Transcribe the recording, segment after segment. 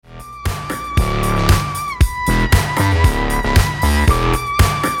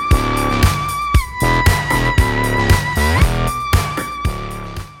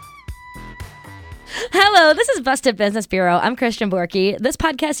This is Busted Business Bureau. I'm Christian Borky. This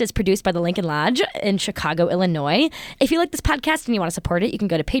podcast is produced by the Lincoln Lodge in Chicago, Illinois. If you like this podcast and you want to support it, you can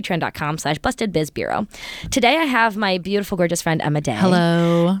go to patreon.com/bustedbizbureau. Today I have my beautiful, gorgeous friend, Emma Day.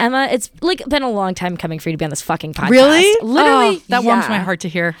 Hello. Emma, it's been a long time coming for you to be on this fucking podcast. Really? Literally. Oh, that warms my heart to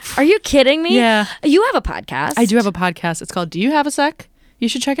hear. Are you kidding me? Yeah. You have a podcast. I do have a podcast. It's called Do You Have a Sec? You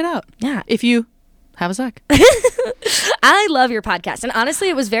should check it out. Yeah. If you have a sec. I love your podcast. And honestly,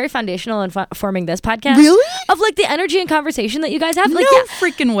 it was very foundational in forming this podcast. Really? Of the energy and conversation that you guys have. No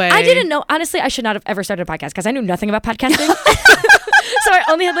freaking way. I didn't know. Honestly, I should not have ever started a podcast because I knew nothing about podcasting. So I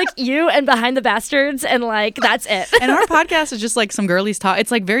only had you and Behind the Bastards and that's it. And our podcast is just some girlies talk.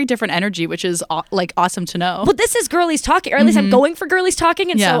 It's very different energy, which is awesome to know. But this is girlies talking, or at least I'm going for girlies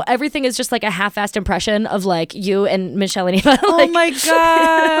talking. And Yeah. so everything is just a half-assed impression of you and Michelle and Eva. Oh my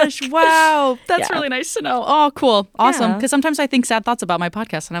gosh. Wow. That's really nice to know. Oh, cool. Awesome. Yeah. Because sometimes I think sad thoughts about my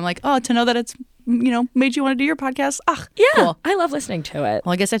podcast and I'm like, oh, to know that it's, made you want to do your podcast. Ah, Yeah. cool. I love listening to it.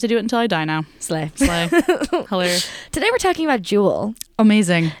 Well, I guess I have to do it until I die now. Slay. Hilarious. Today we're talking about Juul.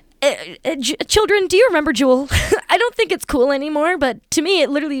 Amazing. Children, do you remember Juul? I don't think it's cool anymore, but to me, it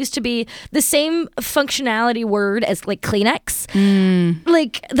literally used to be the same functionality word as Kleenex.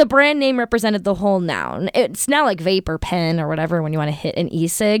 The brand name represented the whole noun. It's now vape or pen or whatever when you want to hit an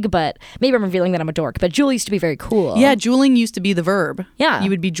e-cig, but maybe I'm revealing that I'm a dork, but Juul used to be very cool. Yeah, juuling used to be the verb. Yeah.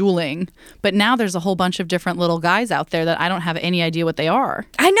 You would be juuling. But now there's a whole bunch of different little guys out there that I don't have any idea what they are.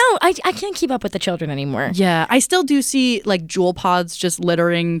 I know. I can't keep up with the children anymore. Yeah. I still do see Juul pods just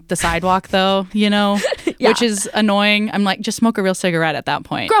littering the sidewalk though, Yeah. which is annoying. I'm just smoke a real cigarette at that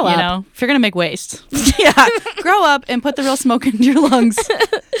point. Grow up. You know, if you're going to make waste. Yeah. Grow up and put the real smoke into your lungs.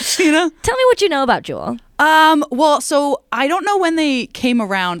 Tell me what you know about Juul. Well, so I don't know when they came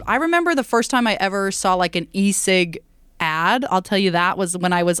around. I remember the first time I ever saw an e-cig ad. I'll tell you that was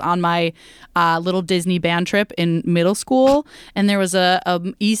when I was on my little Disney band trip in middle school, and there was a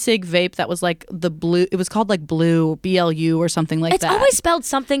e-cig vape that was the blue. It was called Blue BLU or something like that. It's always spelled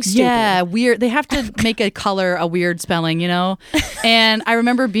something stupid. Yeah, weird. They have to make a color a weird spelling, And I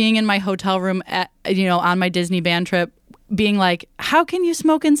remember being in my hotel room at on my Disney band trip, being how can you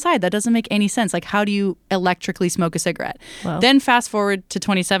smoke inside? That doesn't make any sense. How do you electrically smoke a cigarette? Wow. Then fast forward to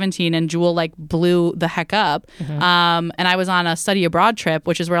 2017 and Juul blew the heck up. And I was on a study abroad trip,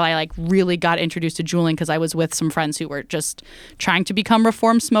 which is where I really got introduced to juuling because I was with some friends who were just trying to become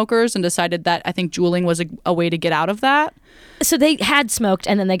reformed smokers and decided that I think juuling was a way to get out of that. So they had smoked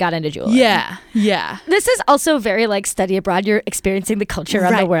and then they got into juuling. Yeah. This is also very study abroad. You're experiencing the culture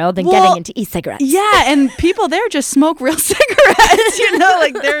around the world and Well, getting into e-cigarettes. Yeah, and people there just smoke real cigarettes,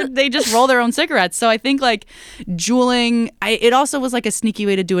 they just roll their own cigarettes. So I think juuling, it also was a sneaky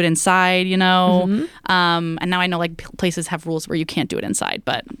way to do it inside, And now I know places have rules where you can't do it inside.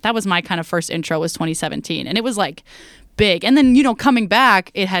 But that was my kind of first intro was 2017. And it was big. And then, coming back,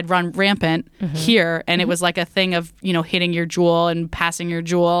 it had run rampant here. And it was a thing of, hitting your Juul and passing your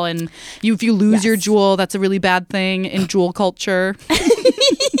Juul. And if you lose your Juul, that's a really bad thing in Juul culture.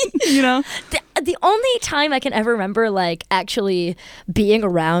 The only time I can ever remember actually being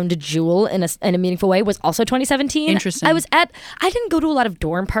around Juul in a meaningful way was also 2017. Interesting. I didn't go to a lot of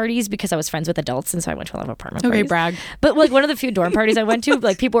dorm parties because I was friends with adults, and so I went to a lot of apartment parties. Okay, brag. But one of the few dorm parties I went to,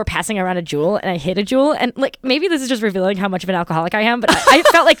 people were passing around a Juul, and I hit a Juul, and maybe this is just revealing how much of an alcoholic I am, but I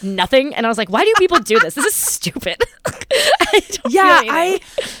felt like nothing, and I was like, why do people do this? This is stupid. I don't feel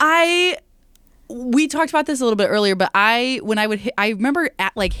anything. We talked about this a little bit earlier, but I remember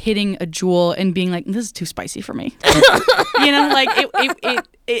hitting a Juul and being like, this is too spicy for me.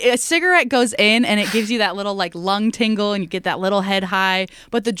 A cigarette goes in and it gives you that little lung tingle and you get that little head high.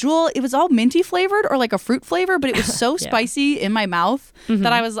 But the Juul, it was all minty flavored or a fruit flavor, but it was so spicy in my mouth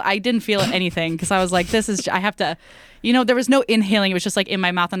that I didn't feel anything because I was like, I have to. There was no inhaling. It was just in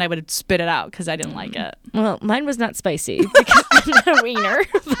my mouth and I would spit it out because I didn't like it. Well, mine was not spicy because I'm not a wiener,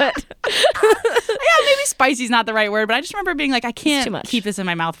 but... Yeah, maybe spicy is not the right word, but I just remember being like, I can't keep this in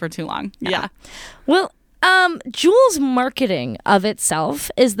my mouth for too long. Yeah. Well, Juul's marketing of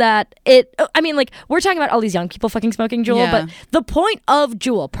itself is that we're talking about all these young people fucking smoking Juul, but the point of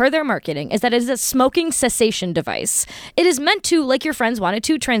Juul, per their marketing, is that it is a smoking cessation device. It is meant to, like your friends wanted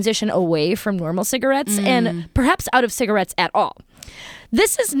to, transition away from normal cigarettes and perhaps out of cigarettes at all.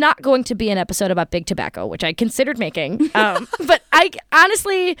 This is not going to be an episode about big tobacco, which I considered making, but I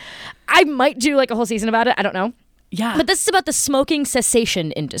honestly, I might do a whole season about it. I don't know. Yeah. But this is about the smoking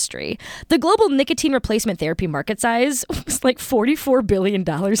cessation industry. The global nicotine replacement therapy market size was like $44 billion in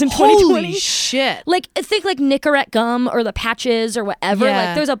 2020. Holy shit. Like, think like Nicorette gum or the patches or whatever. Yeah.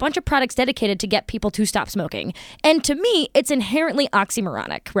 Like, there's a bunch of products dedicated to get people to stop smoking. And to me, it's inherently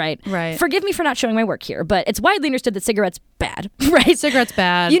oxymoronic, right? Right. Forgive me for not showing my work here, but it's widely understood that cigarettes bad, right? Cigarettes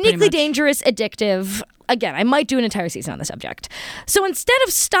bad. Uniquely dangerous, addictive. Again, I might do an entire season on the subject. So instead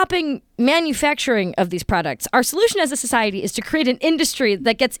of stopping manufacturing of these products, our solution as a society is to create an industry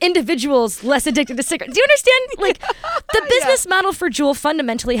that gets individuals less addicted to cigarettes. Do you understand? Like, the business model for Juul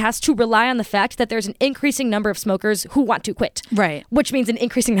fundamentally has to rely on the fact that there's an increasing number of smokers who want to quit. Right. Which means an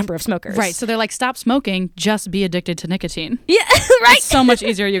increasing number of smokers. Right. So they're like, stop smoking, just be addicted to nicotine. Yeah, right? It's so much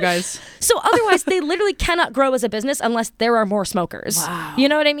easier, you guys. So otherwise, they literally cannot grow as a business unless there are more smokers. Wow. You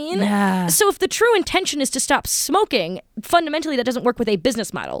know what I mean? Yeah. So if the true intention is to stop smoking, fundamentally that doesn't work with a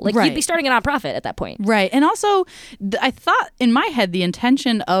business model. Like, you'd be starting a nonprofit at that point. Right. And also, I thought in my head the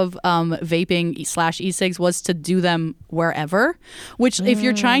intention of vaping / e-cigs was to do them wherever, which if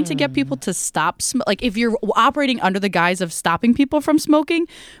you're trying to get people to stop, like if you're operating under the guise of stopping people from smoking,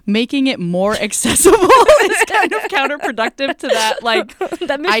 making it more accessible is kind of counterproductive to that, like,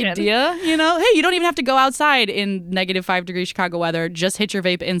 that mission. idea, you know? Hey, you don't even have to go outside in -5-degree Chicago weather. Just hit your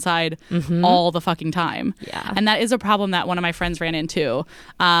vape inside all the fucking time. Yeah. And that is a problem that one of my friends ran into.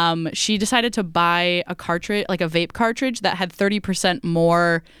 She decided to buy a cartridge, like a vape cartridge that had 30%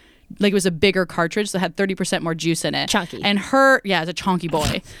 more, like it was a bigger cartridge that had 30% more juice in it. Chunky. And it's a chonky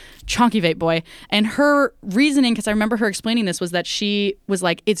boy. Chonky vape boy. And her reasoning, because I remember her explaining this, was that she was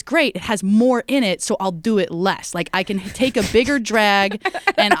like, it's great, it has more in it, so I'll do it less. Like, I can take a bigger drag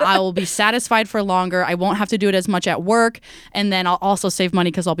and I will be satisfied for longer. I won't have to do it as much at work. And then I'll also save money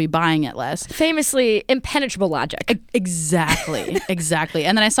because I'll be buying it less. Famously impenetrable logic. Exactly. Exactly.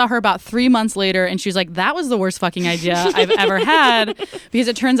 And then I saw her about 3 months later and she was like, that was the worst fucking idea I've ever had, because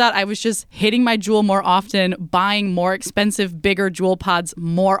it turns out I was just hitting my Juul more often, buying more expensive, bigger Juul pods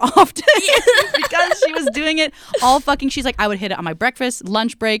more often because she was doing it all fucking. She's like, I would hit it on my breakfast,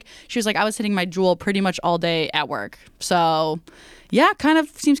 lunch break. She was like, I was hitting my Juul pretty much all day at work. So yeah, kind of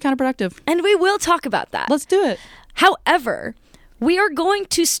seems counterproductive. And we will talk about that. Let's do it. However, we are going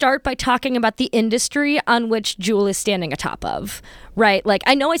to start by talking about the industry on which Juul is standing atop of, right? Like,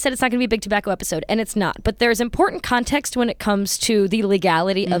 I know I said it's not going to be a big tobacco episode, and it's not, but there's important context when it comes to the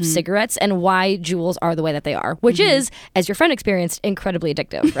legality of cigarettes and why Juuls are the way that they are, which is, as your friend experienced, incredibly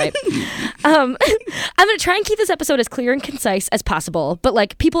addictive, right? I'm going to try and keep this episode as clear and concise as possible, but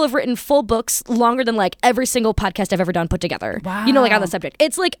like, people have written full books longer than like every single podcast I've ever done put together. Wow. You know, like on the subject.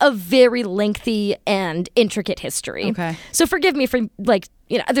 It's like a very lengthy and intricate history. Okay. So forgive me for like,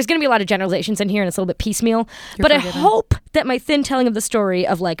 you know, there's going to be a lot of generalizations in here and it's a little bit piecemeal, but I hope that my thin telling of the story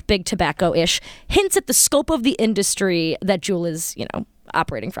of like big tobacco-ish hints at the scope of the industry that Juul is, you know,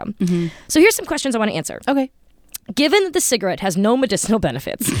 operating from. So here's some questions I want to answer. Okay. Given that the cigarette has no medicinal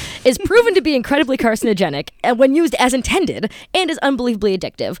benefits, is proven to be incredibly carcinogenic, and when used as intended, and is unbelievably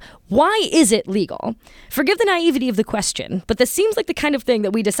addictive, why is it legal? Forgive the naivety of the question, but this seems like the kind of thing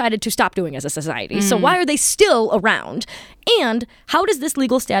that we decided to stop doing as a society. So why are they still around? And how does this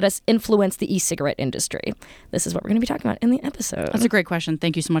legal status influence the e-cigarette industry? This is what we're going to be talking about in the episode. That's a great question.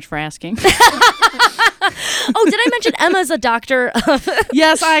 Thank you so much for asking. Oh, did I mention Emma's a doctor?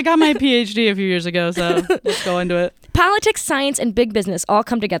 Yes, I got my PhD a few years ago, so let's go into it. Politics, science, and big business all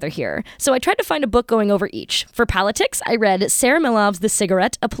come together here. So I tried to find a book going over each. For politics, I read Sarah Milov's The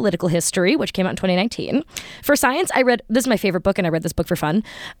Cigarette, A Political History, which came out in 2019. For science, I read, this is my favorite book, and I read this book for fun,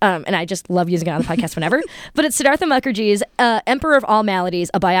 and I just love using it on the podcast whenever, but it's Siddhartha Mukherjee's Emperor of All Maladies,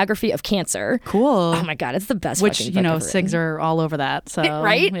 A Biography of Cancer. Cool. Oh my God, it's the best Which, fucking you know, book ever cigs written. are all over that. So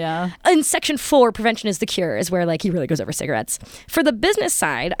Right? Yeah. In section 4, Prevention is the Cure, is where like he really goes over cigarettes. For the business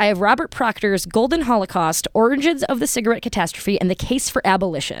side, I have Robert Proctor's Golden Holocaust, Origins of the Cigarette Catastrophe, and the Case for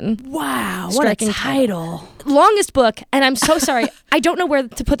Abolition. Wow, what Striking a title. Longest book, and I'm so sorry. I don't know where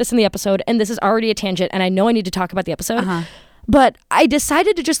to put this in the episode, and this is already a tangent, and I know I need to talk about the episode. But I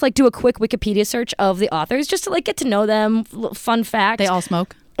decided to just like do a quick Wikipedia search of the authors just to like get to know them. Fun fact. They all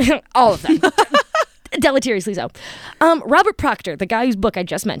smoke? All of them. Deleteriously so. Robert Proctor, the guy whose book I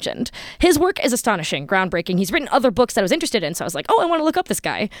just mentioned, his work is astonishing, groundbreaking. He's written other books that I was interested in, so I was like, oh, I want to look up this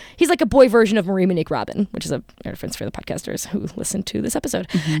guy. He's like a boy version of Marie Monique Robin, which is a reference for the podcasters who listen to this episode.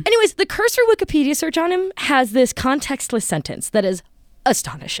 Anyways, the cursory Wikipedia search on him has this contextless sentence that is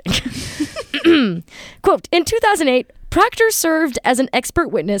astonishing. Quote, in 2008, Proctor served as an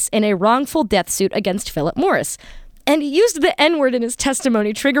expert witness in a wrongful death suit against Philip Morris, and he used the N-word in his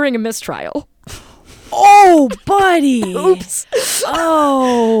testimony, triggering a mistrial. Oh Oh, buddy. Oops.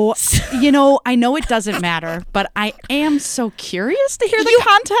 Oh, I know it doesn't matter, but I am so curious to hear the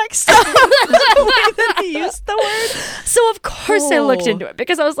context of the way that he used the word. So, of course, I looked into it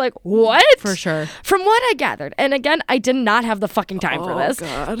because I was like, what? For sure. From what I gathered, and again, I did not have the fucking time for this.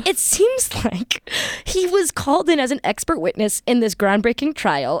 God. It seems like he was called in as an expert witness in this groundbreaking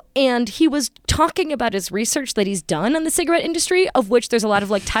trial, and he was talking about his research that he's done on the cigarette industry, of which there's a lot of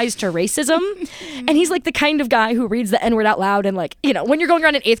like ties to racism. And he's like the kind of guy who reads the N-word out loud and like, when you're going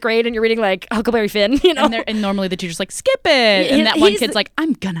around in 8th grade and you're reading like Huckleberry Finn, And normally the teacher's like, skip it. And that one kid's like,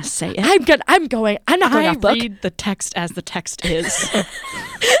 I'm gonna say it. I'm not going off book. I read the text as the text is.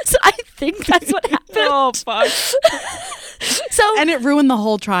 So I think that's what happened. Oh, fuck. And it ruined the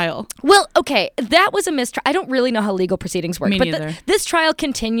whole trial. Well, okay, that was a mistrial. I don't really know how legal proceedings work. Me but neither. This trial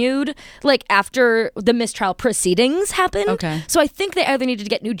continued like after the mistrial proceedings happened. Okay. So I think they either needed to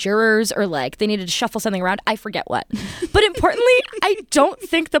get new jurors or like they needed to shuffle something around. I forget what. But importantly, I don't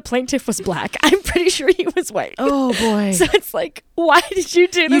think the plaintiff was black. I'm pretty sure he was white. Oh, boy. So it's like, why did you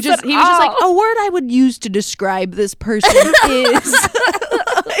do this? He was just like, a word I would use to describe this person is...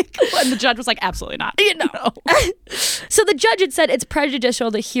 and the judge was like, absolutely not. No. So the judge had said it's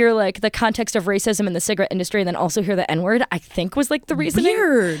prejudicial to hear like the context of racism in the cigarette industry and then also hear the N-word, I think was like the reasoning.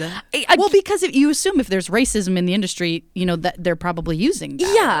 Weird. Well, because if you assume if there's racism in the industry, that they're probably using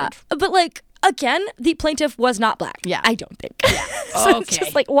that. Yeah. But like, again, the plaintiff was not black. Yeah. I don't think. Yeah. So it's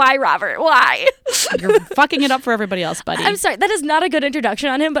just like, why, Robert? Why? You're fucking it up for everybody else, buddy. I'm sorry. That is not a good introduction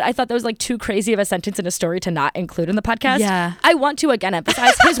on him, but I thought that was like too crazy of a sentence in a story to not include in the podcast. Yeah. I want to again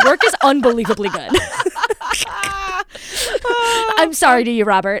emphasize his work is unbelievably good. I'm sorry to you,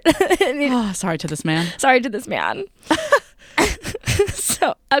 Robert. Sorry to this man. Sorry to this man.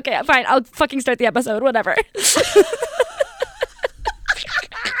 So, okay, fine. I'll fucking start the episode, whatever.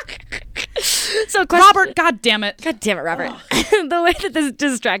 So, Robert, God damn it, Robert. The way that this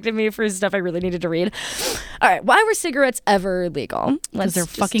distracted me for stuff I really needed to read. All right, why were cigarettes ever legal? Because they're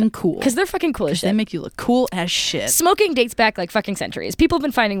fucking cool. Because they're fucking cool as shit. They make you look cool as shit. Smoking dates back like fucking centuries. People have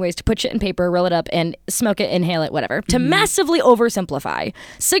been finding ways to put shit in paper, roll it up, and smoke it, inhale it, whatever. To massively oversimplify,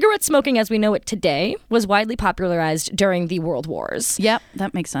 cigarette smoking as we know it today was widely popularized during the World Wars. Yep,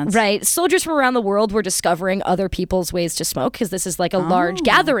 that makes sense. Right. Soldiers from around the world were discovering other people's ways to smoke because this is like a large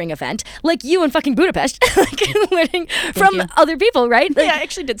gathering event, like you in fucking Budapest, like learning from other people, right? Like, yeah, I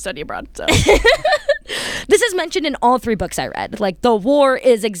actually did study abroad, so. This is mentioned in all 3 books I read. Like, the war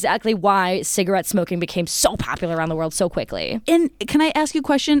is exactly why cigarette smoking became so popular around the world so quickly. And can I ask you a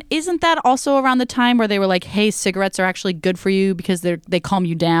question? Isn't that also around the time where they were like, hey, cigarettes are actually good for you because they calm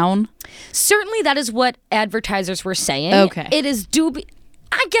you down? Certainly that is what advertisers were saying. Okay. It is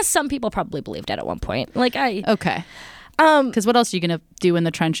I guess some people probably believed it at one point. Like, Okay. Because what else are you going to do in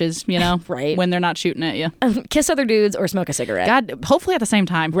the trenches, Right. when they're not shooting at you? Kiss other dudes or smoke a cigarette. God, hopefully at the same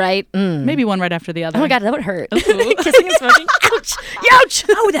time. Right? Maybe one right after the other. Oh my God, that would hurt. Kissing and smoking. Ouch! Ouch!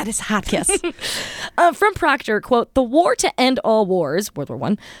 Oh, that is hot, yes. From Proctor, quote, the war to end all wars, World War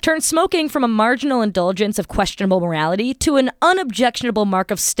I, turned smoking from a marginal indulgence of questionable morality to an unobjectionable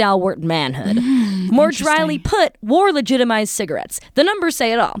mark of stalwart manhood. More dryly put, war legitimized cigarettes. The numbers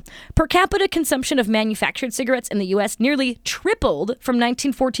say it all. Per capita consumption of manufactured cigarettes in the U.S. nearly tripled from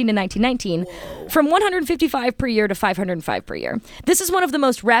 1914 to 1919, from 155 per year to 505 per year. This is one of the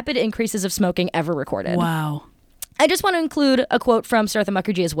most rapid increases of smoking ever recorded. Wow. I just want to include a quote from Siddhartha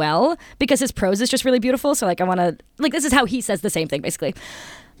Mukherjee as well, because his prose is just really beautiful. So, I want to, this is how he says the same thing, basically.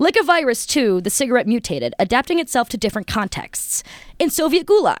 Like a virus, too, the cigarette mutated, adapting itself to different contexts. In Soviet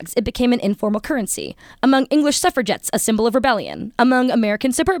gulags, it became an informal currency. Among English suffragettes, a symbol of rebellion. Among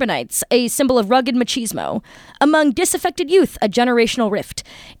American suburbanites, a symbol of rugged machismo. Among disaffected youth, a generational rift.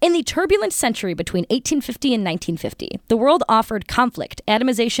 In the turbulent century between 1850 and 1950, the world offered conflict,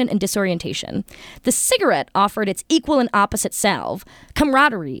 atomization, and disorientation. The cigarette offered its equal and opposite salve,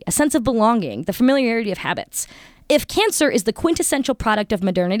 camaraderie, a sense of belonging, the familiarity of habits. If cancer is the quintessential product of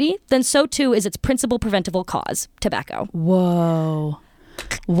modernity, then so too is its principal preventable cause, tobacco. Whoa.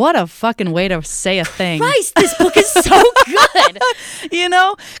 What a fucking way to say a thing. Christ, this book is so good.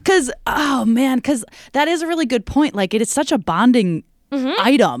 Because that is a really good point. Like, it is such a bonding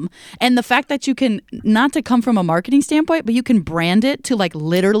item. And the fact that you can, not to come from a marketing standpoint, but you can brand it to like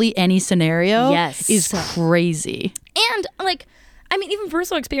literally any scenario is crazy. And even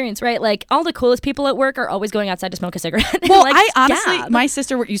personal experience, right? Like, all the coolest people at work are always going outside to smoke a cigarette. Well, I honestly, my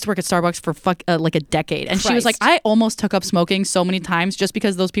sister used to work at Starbucks for like a decade. And she was like, I almost took up smoking so many times just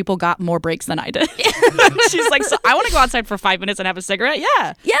because those people got more breaks than I did. She's like, so I want to go outside for 5 minutes and have a cigarette?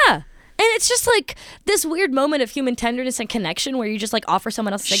 Yeah. Yeah. it's just like this weird moment of human tenderness and connection where you just like offer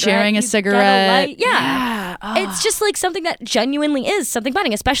someone else a cigarette. Sharing a cigarette. Yeah. It's just like something that genuinely is something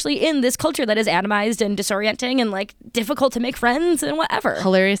bonding, especially in this culture that is atomized and disorienting and like difficult to make friends and whatever.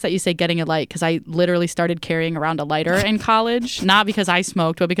 Hilarious that you say getting a light, because I literally started carrying around a lighter in college. Not because I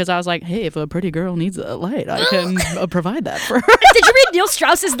smoked, but because I was like, hey, if a pretty girl needs a light, I can provide that for her. Did you read Neil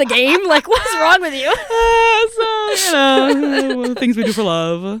Strauss's The Game? Like, what's wrong with you? Things we do for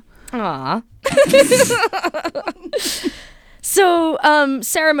love. Aw. So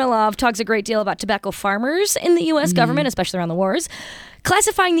Sarah Milov talks a great deal about tobacco farmers in the U.S. government, especially around the wars.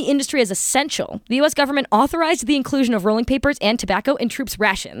 Classifying the industry as essential, the U.S. government authorized the inclusion of rolling papers and tobacco in troops'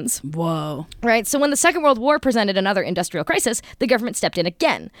 rations. Whoa. Right? So when the Second World War presented another industrial crisis, the government stepped in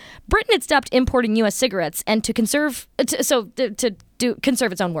again. Britain had stopped importing U.S. cigarettes, and to conserve its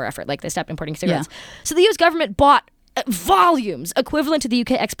own war effort, like they stopped importing cigarettes. Yeah. So the U.S. government bought volumes equivalent to the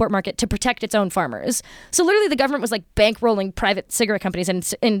UK export market to protect its own farmers. So literally the government was like bankrolling private cigarette companies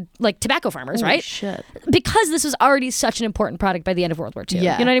and like tobacco farmers, Holy right? Shit. Because this was already such an important product by the end of World War II.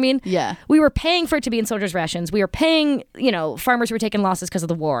 Yeah. You know what I mean? Yeah. We were paying for it to be in soldiers' rations. We were paying, farmers who were taking losses because of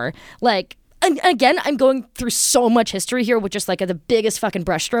the war. Like, and again, I'm going through so much history here with just like the biggest fucking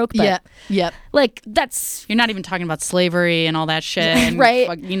brushstroke. But Yep. Like that's... You're not even talking about slavery and all that shit. And, right.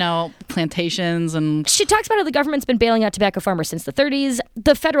 Plantations and... She talks about how the government's been bailing out tobacco farmers since the 30s.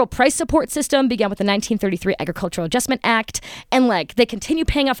 The federal price support system began with the 1933 Agricultural Adjustment Act. And like they continue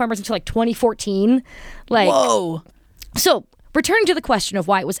paying out farmers until like 2014. Like... Whoa. So... Returning to the question of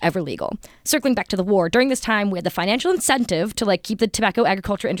why it was ever legal. Circling back to the war, during this time, we had the financial incentive to like keep the tobacco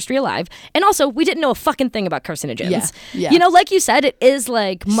agriculture industry alive. And also, we didn't know a fucking thing about carcinogens. Yeah. Like you said, it is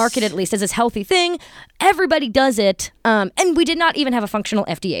like marketed at least as this healthy thing. Everybody does it. And we did not even have a functional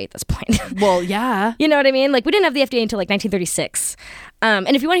FDA at this point. Well, yeah. You know what I mean? Like we didn't have the FDA until like 1936. And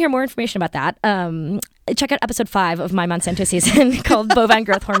if you want to hear more information about that, check out episode 5 of my Monsanto season called Bovine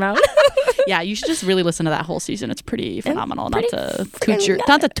Growth Hormone. Yeah, you should just really listen to that whole season. It's pretty phenomenal. Not to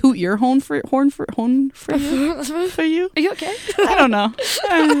toot your horn for you. Are you okay? I don't know.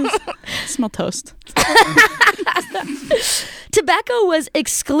 Smell toast. Tobacco was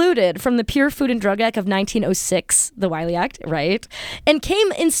excluded from the Pure Food and Drug Act of 1906, the Wiley Act, right? And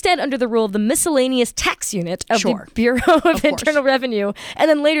came instead under the rule of the miscellaneous tax unit of the Bureau of Internal Revenue, and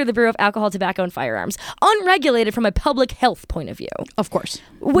then later the Bureau of Alcohol, Tobacco, and Firearms, unregulated from a public health point of view. Of course.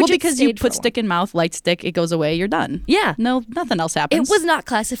 Because you put stick in mouth, light stick, it goes away, you're done. Yeah. No, nothing else happens. It was not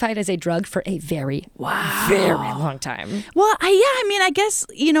classified as a drug for a very long time. Well, I guess,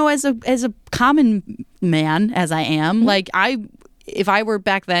 as a common man as I am, like if I were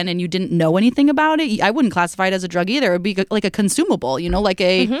back then and you didn't know anything about it, I wouldn't classify it as a drug either. It would be like a consumable, like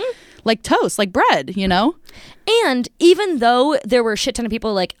a like toast, like bread, And even though there were a shit ton of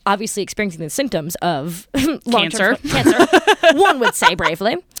people like obviously experiencing the symptoms of cancer, one would say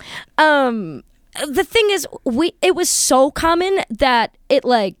bravely. The thing is, it was so common that it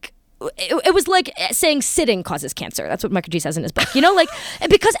like. It was like saying sitting causes cancer. That's what Micro G says in his book.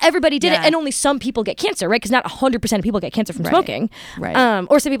 Because everybody did it, and only some people get cancer, right? Because not 100% of people get cancer from smoking, right?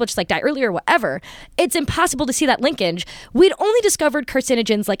 Or some people just like die earlier, or whatever. It's impossible to see that linkage. We'd only discovered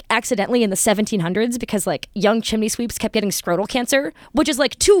carcinogens like accidentally in the 1700s because like young chimney sweeps kept getting scrotal cancer, which is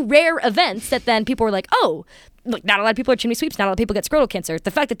like two rare events that then people were like, oh. Look, not a lot of people are chimney sweeps. Not a lot of people get scrotal cancer.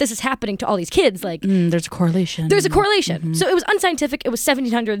 The fact that this is happening to all these kids, like there's a correlation. There's a correlation. Mm-hmm. So it was unscientific. It was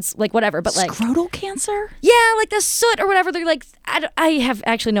 1700s, like whatever. But like scrotal cancer. Yeah, like the soot or whatever. They're like, I have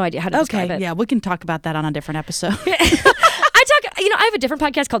actually no idea how to describe it. Yeah, we can talk about that on a different episode. I have a different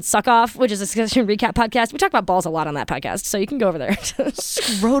podcast called Suck Off, which is a Succession recap podcast. We talk about balls a lot on that podcast, so you can go over there.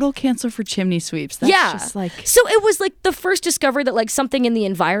 Scrotal cancer for chimney sweeps. That's just like... So it was like the first discovery that like something in the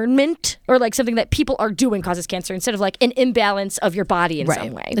environment or like something that people are doing causes cancer instead of like an imbalance of your body in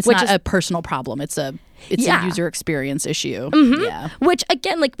some way. It's not a personal problem. It's a user experience issue. Mm-hmm. Yeah. Which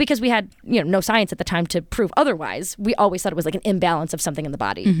again, like because we had no science at the time to prove otherwise, we always thought it was like an imbalance of something in the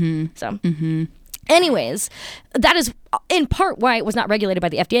body. Mm-hmm. So. Mm-hmm. Anyways, that is in part why it was not regulated by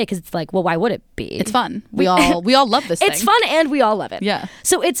the FDA, because it's like, well, why would it be? It's fun. We all love this thing. It's fun and we all love it. Yeah.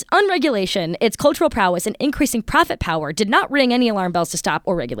 So its unregulation, its cultural prowess, and increasing profit power did not ring any alarm bells to stop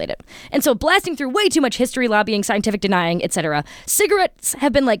or regulate it. And so blasting through way too much history, lobbying, scientific denying, etc., cigarettes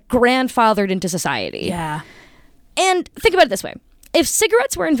have been like grandfathered into society. Yeah. And think about it this way. If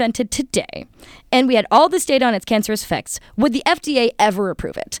cigarettes were invented today and we had all this data on its cancerous effects, would the FDA ever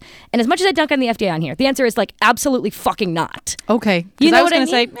approve it? And as much as I dunk on the FDA on here, the answer is like absolutely fucking not. Okay. You know I was what I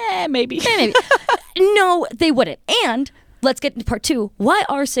going mean? to say, maybe. Maybe. No, they wouldn't. And let's get into part 2. Why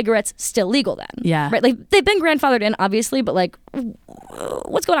are cigarettes still legal then? Yeah. Right? Like they've been grandfathered in, obviously, but like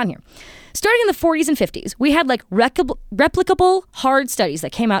what's going on here? Starting in the 40s and 50s, we had like replicable hard studies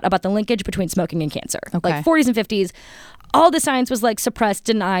that came out about the linkage between smoking and cancer. Like 40s and 50s, all the science was like suppressed,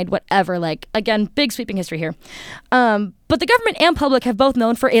 denied, whatever. Like, again, big sweeping history here. But the government and public have both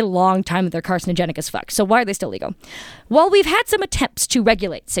known for a long time that they're carcinogenic as fuck. So why are they still legal? While we've had some attempts to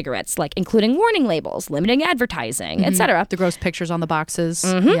regulate cigarettes, like including warning labels, limiting advertising, etc. The gross pictures on the boxes.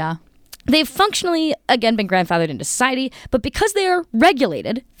 Yeah. They've functionally, again, been grandfathered into society, but because they are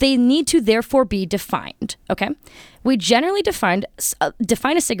regulated, they need to therefore be defined, okay? We generally define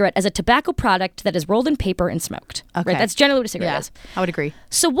a cigarette as a tobacco product that is rolled in paper and smoked. Okay. Right? That's generally what a cigarette is. I would agree.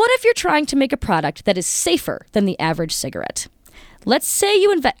 So what if you're trying to make a product that is safer than the average cigarette? Let's say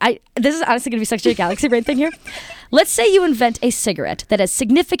you invent... this is honestly going to be such a galaxy brain thing here. Let's say you invent a cigarette that has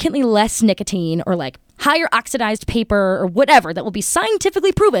significantly less nicotine or like higher oxidized paper or whatever that will be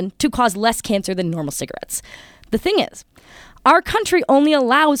scientifically proven to cause less cancer than normal cigarettes. The thing is, our country only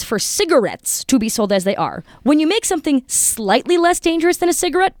allows for cigarettes to be sold as they are. When you make something slightly less dangerous than a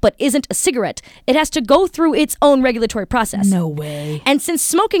cigarette, but isn't a cigarette, it has to go through its own regulatory process. No way. And since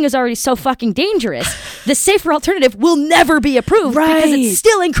smoking is already so fucking dangerous, the safer alternative will never be approved because it's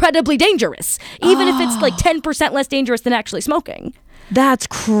still incredibly dangerous, even if it's like 10% less dangerous than actually smoking. That's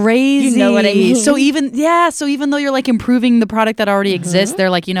crazy. You know what I mean? So even though you're like improving the product that already exists, they're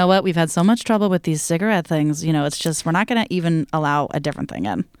like, you know what? We've had so much trouble with these cigarette things. You know, it's just we're not going to even allow a different thing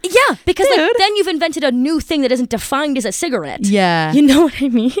in. Yeah, because like, then you've invented a new thing that isn't defined as a cigarette. Yeah. You know what I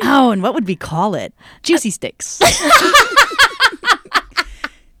mean? Oh, and what would we call it? Juicy sticks.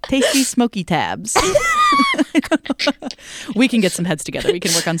 Tasty smoky tabs. We can get some heads together. We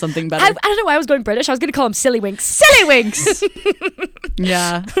can work on something better. I don't know why I was going British. I was going to call them silly winks. Silly winks.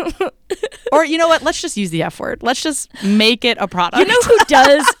 Yeah. Or you know what? Let's just use the F word. Let's just make it a product. You know who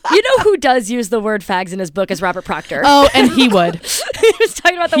does? You know who does use the word fags in his book is Robert Proctor. Oh, and he would. He was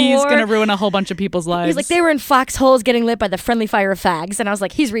talking about the war. He's gonna ruin a whole bunch of people's lives. He's like, they were in foxholes getting lit by the friendly fire of fags, and I was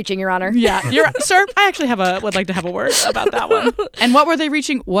like, he's reaching, Your Honor. Yeah, sir. I actually would like to have a word about that one. And what were they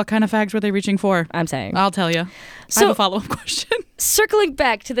reaching? What kind of fags were they reaching for? I'm saying. I'll tell you. So, I have a follow-up question. Circling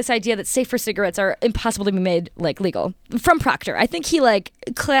back to this idea that safer cigarettes are impossible to be made like legal from Proctor, I think he like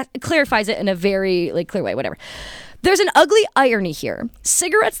clarifies it in a very like clear way. Whatever. There's an ugly irony here.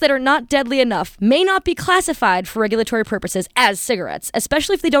 Cigarettes that are not deadly enough may not be classified for regulatory purposes as cigarettes,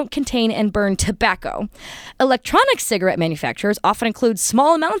 especially if they don't contain and burn tobacco. Electronic cigarette manufacturers often include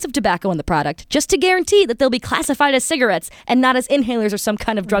small amounts of tobacco in the product just to guarantee that they'll be classified as cigarettes and not as inhalers or some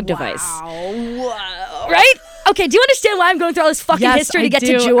kind of drug device. Wow. Right? Okay, do you understand why I'm going through all this fucking history to get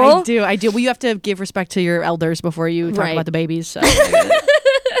to Juul? I do. Well, you have to give respect to your elders before you talk about the babies. So.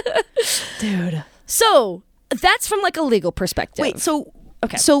 Dude. So... that's from like a legal perspective. Wait, so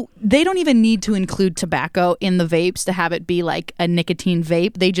they don't even need to include tobacco in the vapes to have it be like a nicotine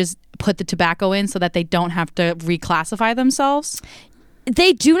vape. They just put the tobacco in so that they don't have to reclassify themselves?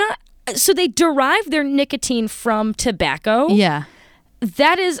 They do not. So they derive their nicotine from tobacco. Yeah.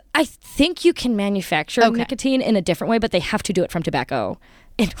 That is, I think you can manufacture nicotine in a different way, but they have to do it from tobacco.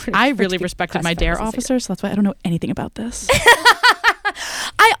 I really respected my DARE officer, so that's why I don't know anything about this.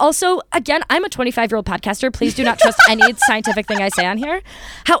 I also, again, I'm a 25-year-old podcaster. Please do not trust any scientific thing I say on here.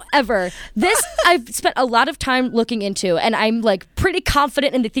 However, this I've spent a lot of time looking into, and I'm like pretty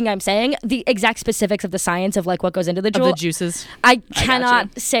confident in the thing I'm saying. The exact specifics of the science of like what goes into the Juul. Of the juices. I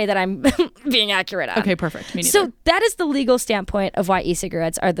cannot say that I'm being accurate on. Okay, perfect. Me neither. So that is the legal standpoint of why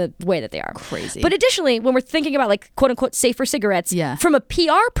e-cigarettes are the way that they are. Crazy. But additionally, when we're thinking about like quote unquote safer cigarettes, from a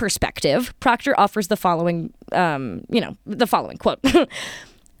PR perspective, Procter offers the following, the following quote.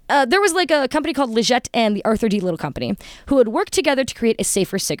 There was like a company called Liggett and the Arthur D. Little Company who had worked together to create a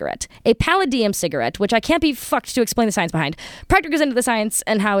safer cigarette, a palladium cigarette, which I can't be fucked to explain the science behind. Proctor goes into the science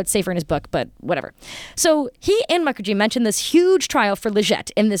and how it's safer in his book, but whatever. So he and Mukherjee mentioned this huge trial for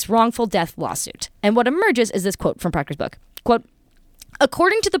Liggett in this wrongful death lawsuit. And what emerges is this quote from Proctor's book. Quote,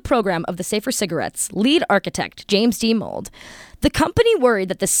 according to the program of the Safer Cigarettes lead architect, James D. Mould, the company worried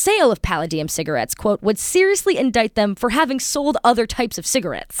that the sale of palladium cigarettes, quote, would seriously indict them for having sold other types of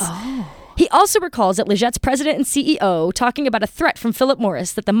cigarettes. Oh. He also recalls that Liggett's president and CEO talking about a threat from Philip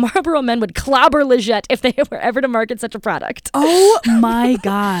Morris that the Marlboro men would clobber Liggett if they were ever to market such a product. Oh my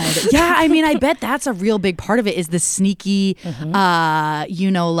God. Yeah, I mean, I bet that's a real big part of it is the sneaky, what do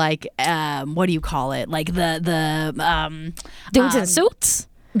you call it? Like the dudes in suits?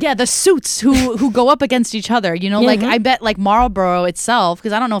 Yeah, the suits who go up against each other, like I bet like Marlboro itself,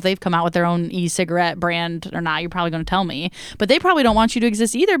 because I don't know if they've come out with their own e-cigarette brand or not. You're probably going to tell me, but they probably don't want you to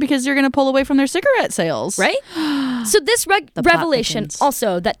exist either because you're going to pull away from their cigarette sales. Right? So this revelation thickens.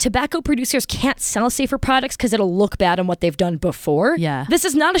 also that tobacco producers can't sell safer products because it'll look bad on what they've done before. Yeah. This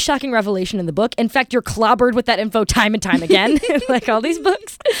is not a shocking revelation in the book. In fact, you're clobbered with that info time and time again, like all these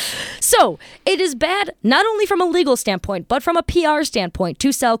books. So it is bad not only from a legal standpoint, but from a PR standpoint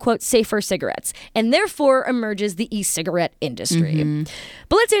to sell, quote, safer cigarettes. And therefore emerges the e-cigarette industry.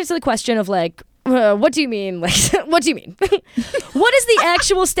 But let's answer the question of like, what do you mean? Like, what do you mean? What is the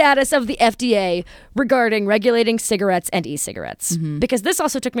actual status of the FDA regarding regulating cigarettes and e-cigarettes? Because this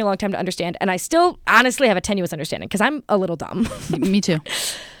also took me a long time to understand, and I still honestly have a tenuous understanding because I'm a little dumb. Me too.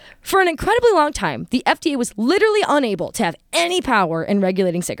 For an incredibly long time, the FDA was literally unable to have any power in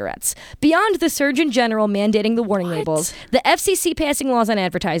regulating cigarettes. Beyond the Surgeon General mandating the warning labels, the FCC passing laws on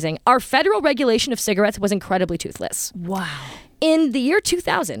advertising, our federal regulation of cigarettes was incredibly toothless. Wow. In the year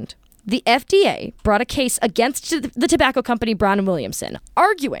 2000, the FDA brought a case against the tobacco company Brown & Williamson,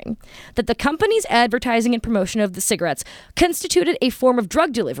 arguing that the company's advertising and promotion of the cigarettes constituted a form of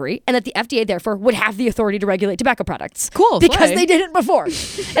drug delivery and that the FDA therefore would have the authority to regulate tobacco products. Cool. Because they didn't before.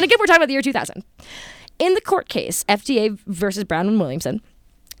 And again, we're talking about the year 2000. In the court case, FDA versus Brown & Williamson,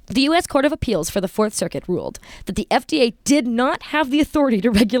 the U.S. Court of Appeals for the Fourth Circuit ruled that the FDA did not have the authority to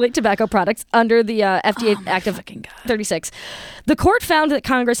regulate tobacco products under the FDA Act of 36. The court found that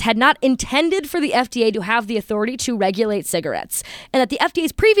Congress had not intended for the FDA to have the authority to regulate cigarettes, and that the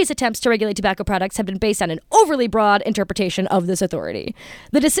FDA's previous attempts to regulate tobacco products have been based on an overly broad interpretation of this authority.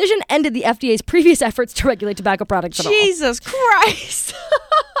 The decision ended the FDA's previous efforts to regulate tobacco products at all. Jesus Christ.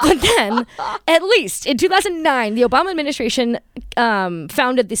 But then, at least in 2009, the Obama administration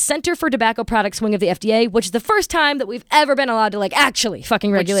founded the Center for Tobacco Products wing of the FDA, which is the first time that we've ever been allowed to like actually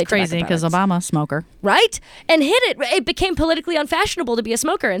fucking regulate tobacco crazy because products. Obama, smoker. Right? And hid it. It became politically unfashionable to be a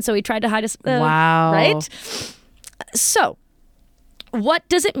smoker, and so he tried to hide us. Wow. Right? So, what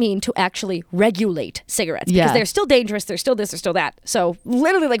does it mean to actually regulate cigarettes? Because they're still dangerous, they're still this, they're still that. So,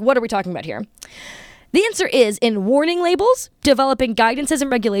 literally, like, what are we talking about here? The answer is in warning labels, developing guidances and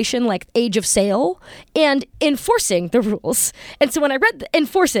regulation like age of sale, and enforcing the rules. And so when I read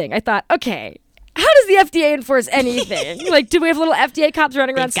enforcing, I thought, okay, how does the FDA enforce anything? Like, do we have little FDA cops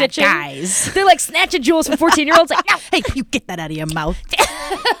running around snitching? Guys. They're like snatching Juuls from 14-year-olds. Like, no, Hey, you get that out of your mouth.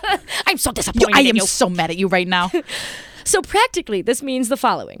 I'm so disappointed I in am you. so mad at you right now. So practically, this means the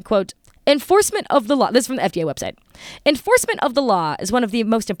following, quote, enforcement of the law. This is from the FDA website. Enforcement of the law is one of the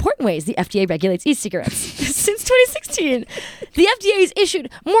most important ways the FDA regulates e-cigarettes. Since 2016, the FDA has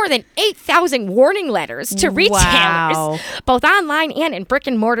issued more than 8,000 warning letters to retailers, both online and in brick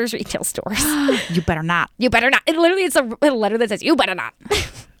and mortar retail stores. You better not. You better not. It's a letter that says, you better not.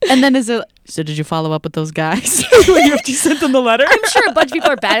 And then so did you follow up with those guys when you sent them the letter? I'm sure a bunch of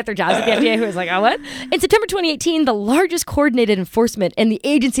people are bad at their jobs at the FDA who was like, oh, what? In September 2018, the largest coordinated enforcement in the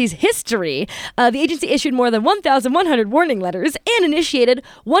agency's history, the agency issued more than 1,100 warning letters and initiated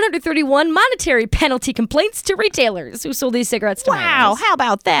 131 monetary penalty complaints to retailers who sold these cigarettes to Wow, minors. how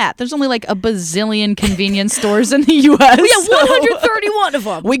about that? There's only like a bazillion convenience stores in the U.S. We have 131 of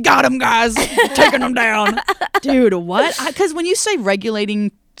them. We got them, guys. Taking them down. Dude, what? Because when you say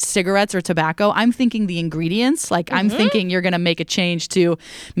regulating cigarettes or tobacco, I'm thinking the ingredients. Like, I'm thinking you're going to make a change to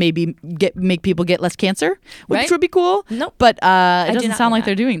maybe make people get less cancer, which would be cool. Nope. But it doesn't sound like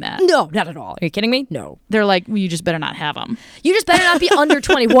they're doing that. No, not at all. Are you kidding me? No. They're like, well, you just better not have them. You just better not be under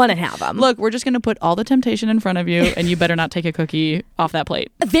 21 and have them. Look, we're just going to put all the temptation in front of you, and you better not take a cookie off that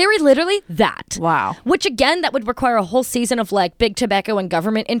plate. Very literally that. Wow. Which, again, that would require a whole season of, like, big tobacco and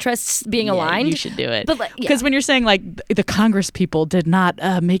government interests being aligned. You should do it. But because when you're saying, like, the Congress people did not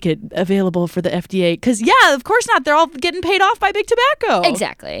make it available for the FDA, because, yeah, of course not. They're all getting paid off by big tobacco.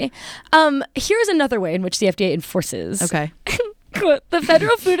 Exactly. Here's another way in which the FDA enforces. Okay. Quote, the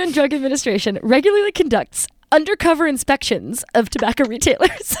Federal Food and Drug Administration regularly conducts undercover inspections of tobacco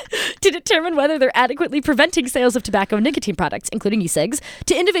retailers to determine whether they're adequately preventing sales of tobacco and nicotine products, including e-cigs,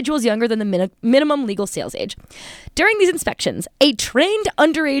 to individuals younger than the minimum legal sales age. During these inspections, a trained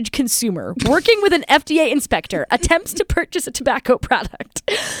underage consumer working with an FDA inspector attempts to purchase a tobacco product.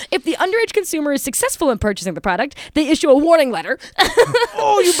 If the underage consumer is successful in purchasing the product, they issue a warning letter.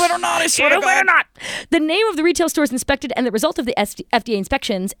 Oh, you better not. I swear to God. Better not. The name of the retail stores inspected and the result of the FDA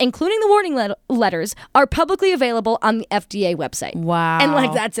inspections, including the warning letters, are publicly available on the FDA website. Wow. And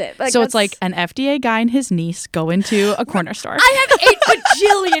like that's it. Like, so it's like an FDA guy and his niece go into a corner store. I have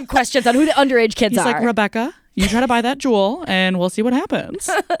 8 bajillion questions on who the underage kids are. He's like, Rebecca, you try to buy that Juul and we'll see what happens.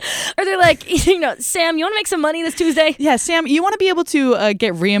 Or they're like, Sam, you want to make some money this Tuesday? Yeah, Sam, you want to be able to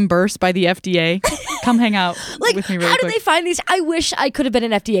get reimbursed by the FDA? Come hang out with me really how quick. do they find these? I wish I could have been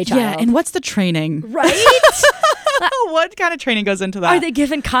an FDA child. Yeah, and what's the training? Right? What kind of training goes into that? Are they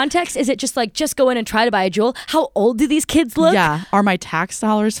given context? Is it just like, just go in and try to buy a Juul? How old do these kids look? Yeah. Are my tax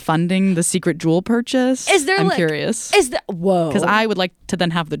dollars funding the secret Juul purchase? I'm curious. Whoa. Because I would like to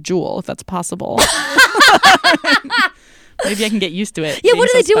then have the Juul, if that's possible. Maybe I can get used to it. Yeah, what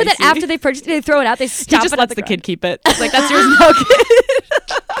do they do with it after they purchase it? They throw it out? They stop He just it lets the kid keep it. It's like, that's yours now, kid.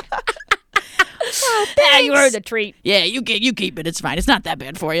 Yeah, you earned a treat. Yeah, you keep it. It's fine. It's not that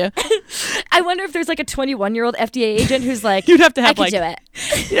bad for you. I wonder if there's like a 21-year-old FDA agent who's like, you'd have to have I can do it.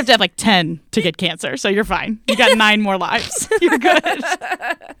 You'd have to have like 10 to get cancer, so you're fine. You got 9 more lives. You're good.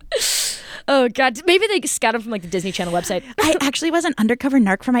 Oh God, maybe they scout him from like the Disney Channel website. I actually was an undercover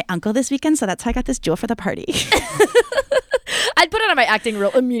narc for my uncle this weekend, so that's how I got this Juul for the party. I'd put it on my acting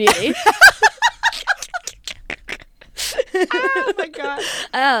reel immediately. Oh my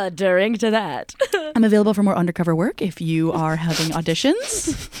God. Drink to that. I'm available for more undercover work if you are having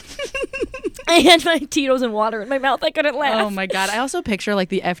auditions. I had my Tito's and water in my mouth. I couldn't laugh. Oh my God. I also picture like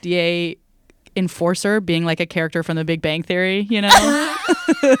the FDA enforcer being like a character from The Big Bang Theory, you know?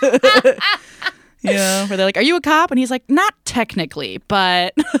 Yeah, where they're like, "Are you a cop?" And he's like, "Not technically,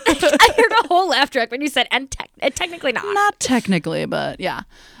 but." I heard a whole laugh track when you said, "and technically not." Not technically, but yeah.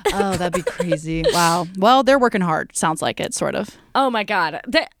 Oh, that'd be crazy. Wow. Well, they're working hard. Sounds like it, sort of. Oh my God.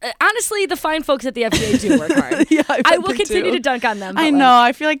 Honestly, the fine folks at the FDA do work hard. Yeah, I will continue to dunk on them. I know.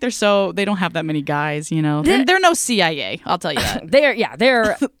 I feel like they don't have that many guys, you know. They're no CIA, I'll tell you that.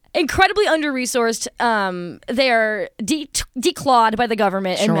 They're incredibly under-resourced. They're declawed by the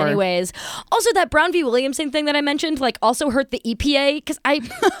government in many ways. Also, that Brown v. Williamson thing that I mentioned, like, also hurt the EPA because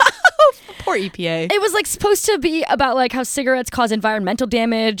Poor EPA. It was like supposed to be about like how cigarettes cause environmental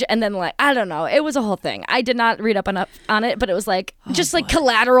damage, and then like I don't know, it was a whole thing. I did not read up enough on it, but it was like like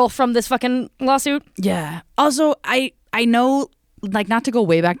collateral from this fucking lawsuit. Yeah. Also, I know. Like, not to go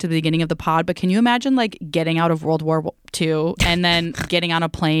way back to the beginning of the pod, but can you imagine like getting out of World War II and then getting on a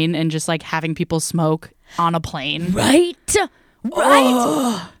plane and just like having people smoke on a plane? Right.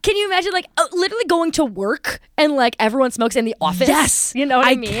 Can you imagine like literally going to work and like everyone smokes in the office? Yes. You know what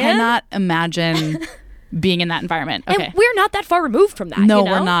I mean? I cannot imagine being in that environment. Okay. And we're not that far removed from that. No, you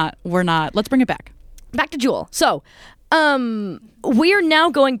know? We're not. Let's bring it back. Back to Juul. So, we are now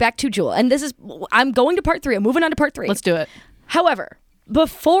going back to Juul, and I'm going to part 3. I'm moving on to part 3. Let's do it. However,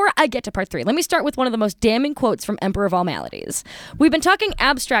 before I get to part 3, let me start with one of the most damning quotes from Emperor of All Maladies. We've been talking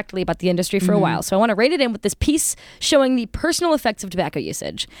abstractly about the industry for a while, so I want to rate it in with this piece showing the personal effects of tobacco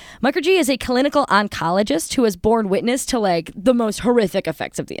usage. Mukherjee is a clinical oncologist who has borne witness to like the most horrific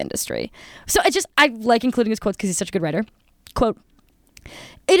effects of the industry. So I like including his quotes because he's such a good writer. Quote,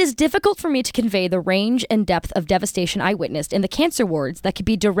 "It is difficult for me to convey the range and depth of devastation I witnessed in the cancer wards that could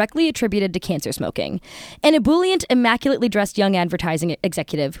be directly attributed to cancer smoking. An ebullient, immaculately dressed young advertising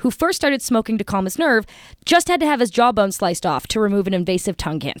executive who first started smoking to calm his nerve just had to have his jawbone sliced off to remove an invasive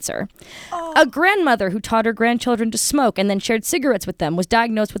tongue cancer. A grandmother who taught her grandchildren to smoke and then shared cigarettes with them was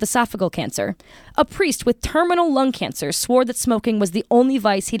diagnosed with esophageal cancer. A priest with terminal lung cancer swore that smoking was the only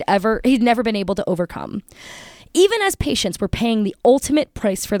vice he'd never been able to overcome. Even as patients were paying the ultimate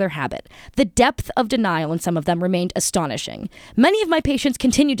price for their habit, the depth of denial in some of them remained astonishing. Many of my patients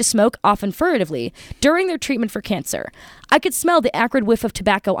continued to smoke, often furtively, during their treatment for cancer. I could smell the acrid whiff of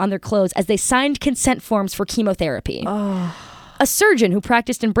tobacco on their clothes as they signed consent forms for chemotherapy." A surgeon who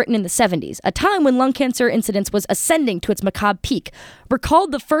practiced in Britain in the 70s, a time when lung cancer incidence was ascending to its macabre peak,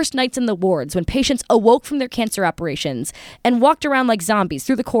 recalled the first nights in the wards when patients awoke from their cancer operations and walked around like zombies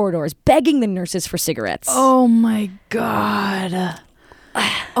through the corridors, begging the nurses for cigarettes. Oh my God.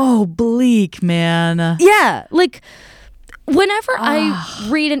 Oh, bleak, man. Yeah, like whenever I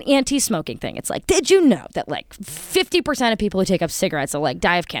read an anti-smoking thing, it's like, did you know that like 50% of people who take up cigarettes will like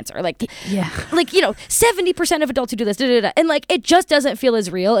die of cancer? Or, like, yeah, like, you know, 70% of adults who do this, and like it just doesn't feel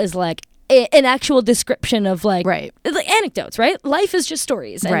as real as like an actual description of like, right, like anecdotes, right? Life is just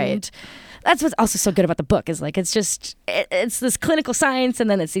stories, and right. That's what's also so good about the book is like it's just it's this clinical science, and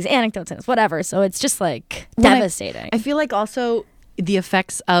then it's these anecdotes and it's whatever. So it's just like devastating. I feel like also the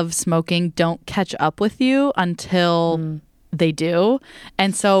effects of smoking don't catch up with you until they do.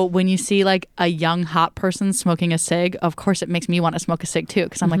 And so when you see like a young hot person smoking a cig, of course it makes me want to smoke a cig too,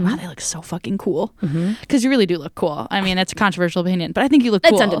 because I'm like, wow, they look so fucking cool. Because you really do look cool. I mean, it's a controversial opinion, but I think you look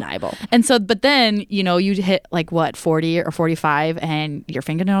cool. It's undeniable. And so, but then, you know, you hit like what, 40 or 45 and your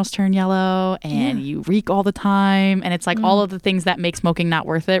fingernails turn yellow and you reek all the time. And it's like all of the things that make smoking not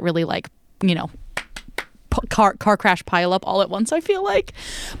worth it really, like, you know, car crash pile up all at once, I feel like.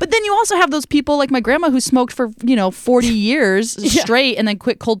 But then you also have those people like my grandma who smoked for 40 years straight and then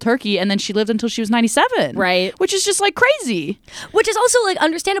quit cold turkey, and then she lived until she was 97, right? Which is just like crazy, which is also like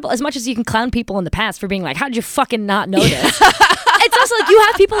understandable. As much as you can clown people in the past for being like, how did you fucking not know this? It's also like you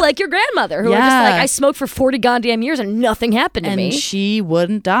have people like your grandmother who are just like, I smoked for 40 goddamn years and nothing happened to me. And she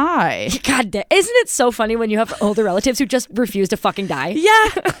wouldn't die. God damn. Isn't it so funny when you have older relatives who just refuse to fucking die? Yeah.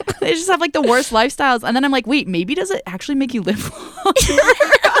 They just have like the worst lifestyles. And then I'm like, wait, maybe does it actually make you live longer?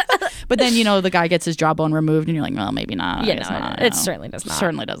 But then, the guy gets his jawbone removed and you're like, well, maybe not. Yeah, it certainly does not.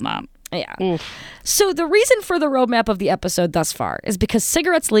 Certainly does not. Yeah. Oof. So the reason for the roadmap of the episode thus far is because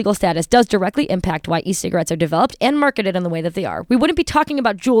cigarettes' legal status does directly impact why e-cigarettes are developed and marketed in the way that they are. We wouldn't be talking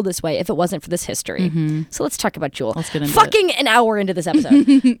about Juul this way if it wasn't for this history. Mm-hmm. So let's talk about Juul. Let's get into fucking an hour into this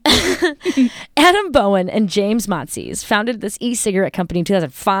episode. Adam Bowen and James Motses founded this e-cigarette company in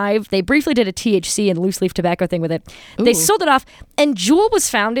 2005. They briefly did a THC and loose leaf tobacco thing with it. Ooh. They sold it off, and Juul was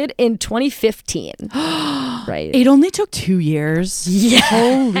founded in 2015. Right. It only took 2 years. Yeah.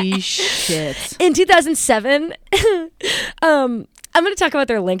 Holy shit. In 2007, I'm going to talk about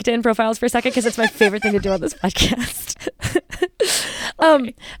their LinkedIn profiles for a second because it's my favorite thing to do on this podcast.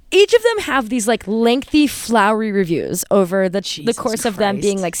 Each of them have these like lengthy, flowery reviews over the course of them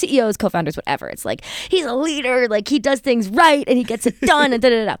being like CEOs, co-founders, whatever. It's like, he's a leader, like he does things right and he gets it done and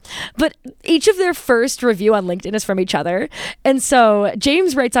da-da-da-da. But each of their first review on LinkedIn is from each other. And so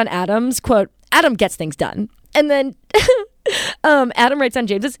James writes on Adam's, quote, Adam gets things done. And then Adam writes on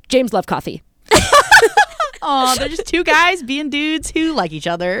James's, James love coffee. Oh, they're just two guys being dudes who like each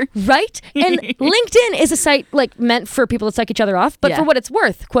other. Right? And LinkedIn is a site like meant for people to suck each other off, but for what it's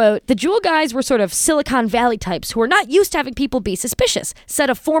worth, quote, the Juul guys were sort of Silicon Valley types who were not used to having people be suspicious, said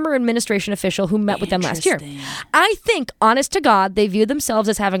a former administration official who met with them last year. I think, honest to God, they view themselves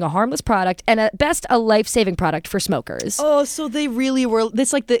as having a harmless product and at best a life-saving product for smokers. Oh, so they really were.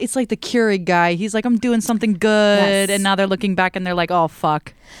 It's like the Keurig guy. He's like, I'm doing something good. Yes. And now they're looking back and they're like, oh,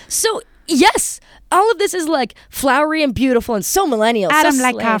 fuck. So, yes, all of this is like flowery and beautiful and so millennial. Adam so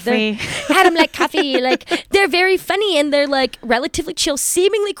like coffee. Adam like coffee. Like they're very funny and they're like relatively chill,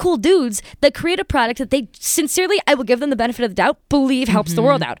 seemingly cool dudes that create a product that they sincerely, I will give them the benefit of the doubt, believe helps the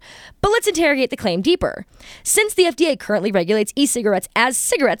world out. But let's interrogate the claim deeper. Since the FDA currently regulates e-cigarettes as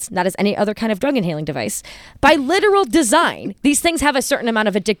cigarettes, not as any other kind of drug inhaling device, by literal design, these things have a certain amount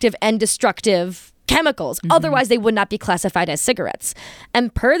of addictive and destructive chemicals. Otherwise, they would not be classified as cigarettes.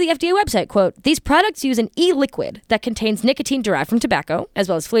 And per the FDA website, quote, these products use an e-liquid that contains nicotine derived from tobacco, as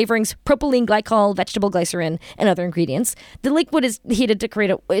well as flavorings, propylene glycol, vegetable glycerin, and other ingredients. The liquid is heated to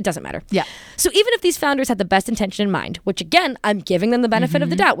create it doesn't matter. Yeah. So even if these founders had the best intention in mind, which again, I'm giving them the benefit of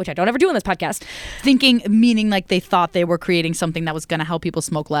the doubt, which I don't ever do on this podcast. Meaning like they thought they were creating something that was going to help people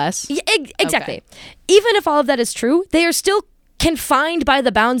smoke less? Yeah, exactly. Okay. Even if all of that is true, they are still confined by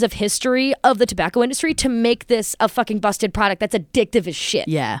the bounds of history of the tobacco industry to make this a fucking busted product that's addictive as shit.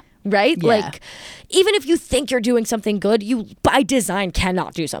 Yeah. Right? Yeah. Like, even if you think you're doing something good, you, by design,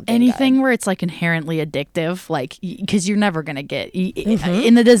 cannot do something Anything good. Where it's, like, inherently addictive, like, because you're never going to get,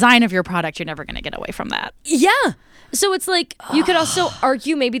 in the design of your product, you're never going to get away from that. Yeah. So it's like, you could also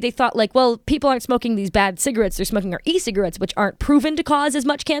argue maybe they thought like, well, people aren't smoking these bad cigarettes, they're smoking our e-cigarettes, which aren't proven to cause as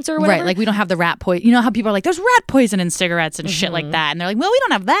much cancer or whatever. Right, like we don't have the rat poison. You know how people are like, there's rat poison in cigarettes and shit like that. And they're like, well, we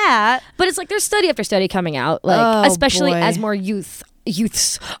don't have that. But it's like there's study after study coming out, like especially as more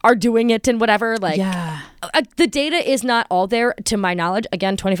youths are doing it and whatever, like the data is not all there to my knowledge.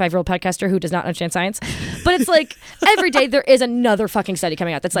 Again, 25-year-old podcaster who does not understand science, but it's like every day there is another fucking study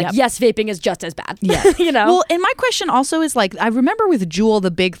coming out that's like, yes, vaping is just as bad. Yeah. You know? Well, and my question also is like, I remember with Juul,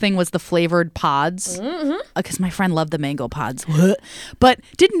 the big thing was the flavored pods because my friend loved the mango pods. But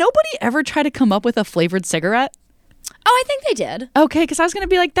did nobody ever try to come up with a flavored cigarette? Oh, I think they did. Okay, because I was going to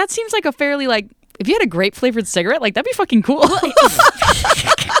be like, that seems like a fairly like, if you had a grape flavored cigarette, like that'd be fucking cool.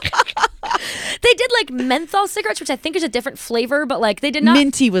 They did like menthol cigarettes, which I think is a different flavor, but like they did not.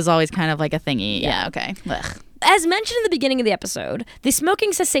 Minty was always kind of like a thingy. Yeah, okay. Ugh. As mentioned in the beginning of the episode, the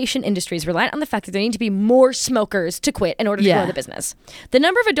smoking cessation industries rely on the fact that there need to be more smokers to quit in order to grow the business. The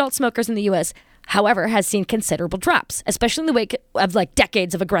number of adult smokers in the U.S., however, has seen considerable drops, especially in the wake of like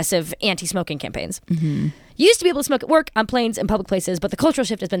decades of aggressive anti-smoking campaigns. You used to be able to smoke at work, on planes, in public places, but the cultural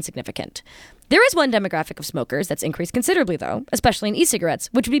shift has been significant. There is one demographic of smokers that's increased considerably, though, especially in e-cigarettes,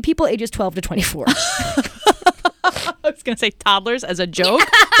 which would be people ages 12 to 24. I was going to say toddlers as a joke,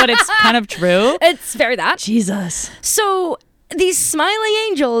 but it's kind of true. It's very that. Jesus. So these smiling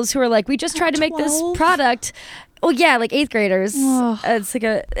angels who are like, we just tried to make this product Well, yeah, like 8th graders. It's like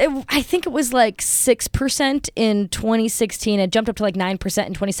I think it was like 6% in 2016. It jumped up to like 9% in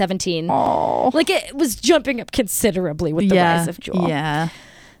 2017. Oh. Like it was jumping up considerably with the rise of Juul. Yeah.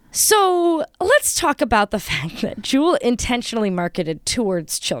 So let's talk about the fact that Juul intentionally marketed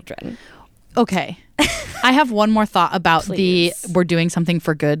towards children. Okay. I have one more thought about we're doing something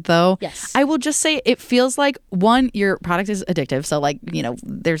for good, though. Yes. I will just say it feels like, one, your product is addictive. So, like, you know,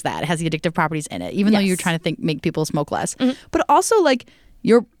 there's that. It has the addictive properties in it, even though you're trying to make people smoke less. Mm-hmm. But also, like,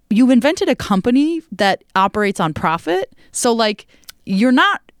 you invented a company that operates on profit. So, like, you're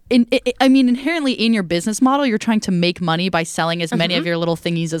not... inherently in your business model, you're trying to make money by selling as many of your little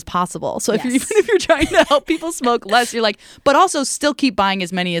thingies as possible. So even if you're trying to help people smoke less, you're like, but also still keep buying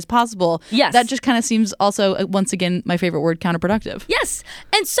as many as possible. Yes. That just kind of seems also, once again, my favorite word, counterproductive. Yes.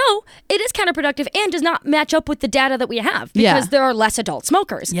 And so it is counterproductive and does not match up with the data that we have because there are less adult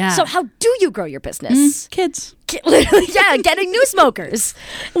smokers. Yeah. So how do you grow your business? Kids. Getting new smokers,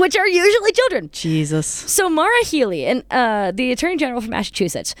 which are usually children. Jesus. So Mara Healy, and the Attorney General from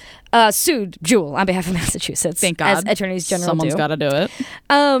Massachusetts, sued Juul on behalf of Massachusetts. Thank God. As attorneys general Someone's got to do it.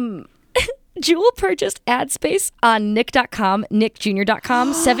 Juul purchased ad space on Nick.com,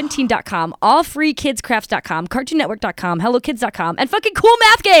 NickJr.com, 17.com, allfreekidscrafts.com, CartoonNetwork.com, HelloKids.com, and fucking Cool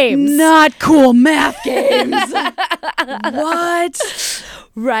Math Games. Not Cool Math Games. What?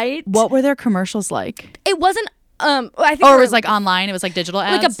 Right? What were their commercials like? It wasn't. I think or it was like online. It was like digital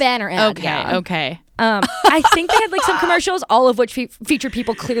ads, like a banner ad. Okay. I think they had like some commercials, all of which featured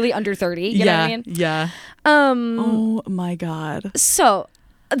people clearly under 30. You know what I mean? Yeah. Oh my God. So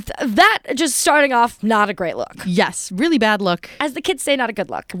that just starting off, not a great look. Yes, really bad look. As the kids say, not a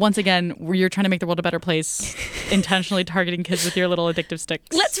good look. Once again, you're trying to make the world a better place, intentionally targeting kids with your little addictive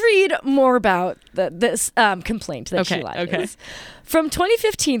sticks. Let's read more about this complaint that she lodges. Okay. From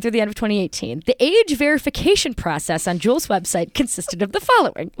 2015 through the end of 2018, the age verification process on Juul's website consisted of the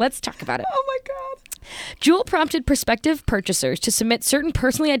following. Let's talk about it. Oh my God. Juul prompted prospective purchasers to submit certain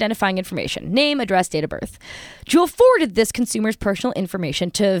personally identifying information, name, address, date of birth. Juul forwarded this consumer's personal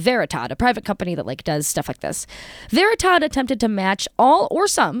information to Veritad, a private company that does stuff like this. Veritad attempted to match all or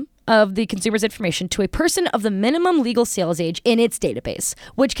some of the consumer's information to a person of the minimum legal sales age in its database,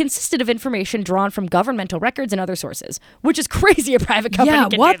 which consisted of information drawn from governmental records and other sources, which is crazy a private company can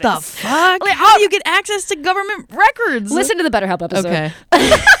do this. Yeah, what the fuck? Like, how do you get access to government records? Listen to the BetterHelp episode. Okay.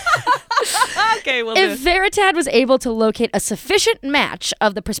 Okay, if Veritad was able to locate a sufficient match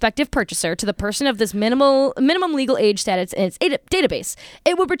of the prospective purchaser to the person of this minimum legal age status in its database,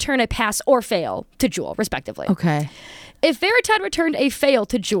 it would return a pass or fail to Juul, respectively. Okay. If Veritad returned a fail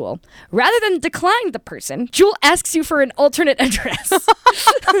to Juul, rather than decline the person, Juul asks you for an alternate address.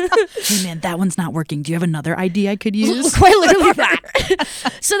 Hey man, that one's not working. Do you have another ID I could use? Quite literally that.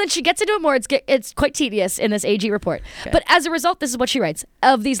 So then she gets into it more. It's quite tedious in this AG report. Okay. But as a result, this is what she writes.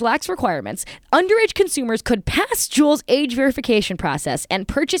 Of these lax requirements, underage consumers could pass Juul's age verification process and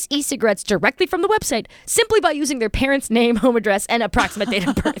purchase e-cigarettes directly from the website simply by using their parents' name, home address, and approximate date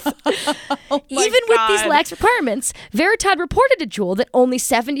of birth. Even with these lax requirements, Veritad reported to Juul that only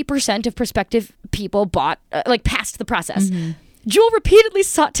 70% of prospective people passed the process. Mm-hmm. Juul repeatedly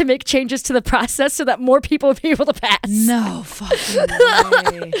sought to make changes to the process so that more people would be able to pass. No fucking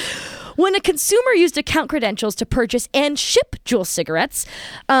way. When a consumer used account credentials to purchase and ship Juul cigarettes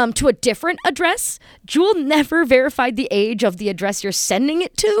to a different address, Juul never verified the age of the address you're sending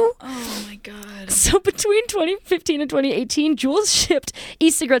it to. Oh my God. So between 2015 and 2018, Juul shipped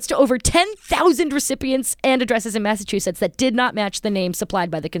e-cigarettes to over 10,000 recipients and addresses in Massachusetts that did not match the name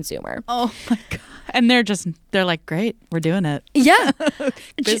supplied by the consumer. Oh my God. And they're like, great, we're doing it. Yeah.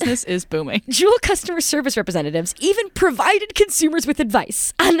 Business is booming. Juul customer service representatives even provided consumers with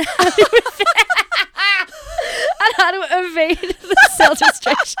advice on how to evade the sales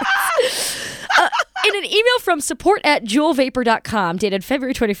restrictions. In an email from support@JuulVapor.com dated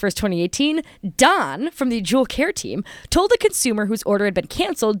February 21st, 2018, Don from the Juul Care team told a consumer whose order had been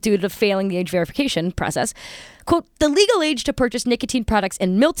canceled due to failing the age verification process, quote, the legal age to purchase nicotine products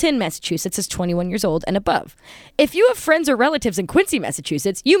in Milton, Massachusetts is 21 years old and above. If you have friends or relatives in Quincy,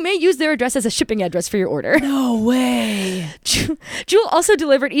 Massachusetts, you may use their address as a shipping address for your order. No way. Juul also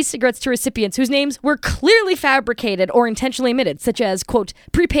delivered e-cigarettes to recipients whose names were clearly fabricated or intentionally omitted, such as, quote,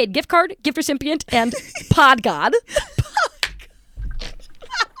 prepaid gift card, gift recipient, and pod god.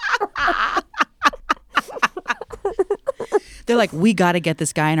 They're like, we got to get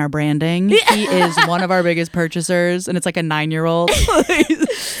this guy in our branding. He is one of our biggest purchasers, and it's like a 9-year-old.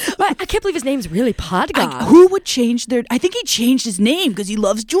 I can't believe his name's really Pod God. Who would change I think he changed his name because he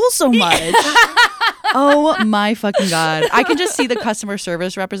loves Juul so much. Oh my fucking God. I can just see the customer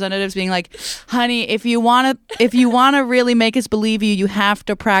service representatives being like, honey, if you want to really make us believe you, you have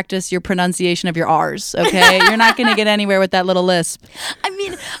to practice your pronunciation of your R's, okay? You're not going to get anywhere with that little lisp. I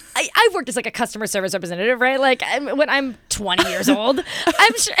mean, I've worked as like a customer service representative, right? Like when I'm 20 years old,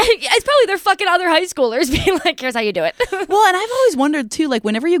 I'm sure it's probably their fucking other high schoolers being like, here's how you do it. Well, and I've always wondered too, like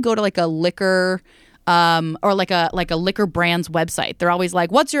whenever you go to like a liquor or like a liquor brand's website, they're always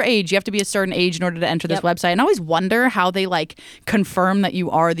like, what's your age? You have to be a certain age in order to enter this website. And I always wonder how they like confirm that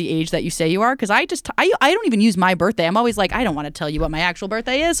you are the age that you say you are, because I don't even use my birthday. I'm always like, I don't want to tell you what my actual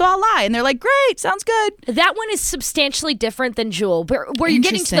birthday is, so I'll lie. And they're like, great, sounds good. That one is substantially different than Juul, where you're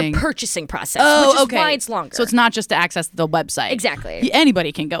getting to the purchasing process, which is why it's longer. So it's not just to access the website. Exactly.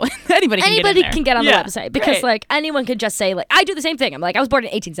 Anybody can go. Anybody can get on the website, because like anyone could just say, like, I do the same thing. I'm like, I was born in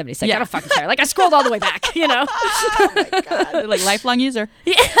 1876. I don't fucking care. Like, I scrolled all the way back, you know? Oh my God. They're like lifelong user.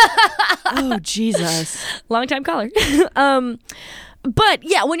 Yeah. Oh, Jesus. Long time caller. But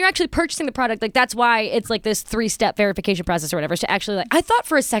yeah, when you're actually purchasing the product, like that's why it's like this 3-step verification process or whatever. To actually, like, I thought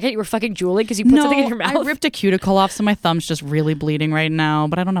for a second you were fucking Juuling because you put something in your mouth. I ripped a cuticle off, so my thumb's just really bleeding right now.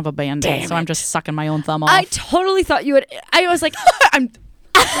 But I don't have a Band-Aid, so I'm just sucking my own thumb off. I totally thought you would. I was like, I'm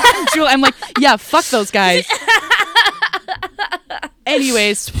Juul. I'm like, yeah, fuck those guys.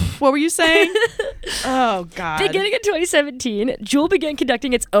 Anyways, what were you saying? Oh, God. Beginning in 2017, Juul began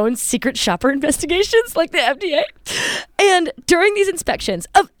conducting its own secret shopper investigations, like the FDA. And during these inspections,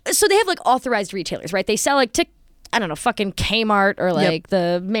 so they have like authorized retailers, right? They sell like I don't know, fucking Kmart or like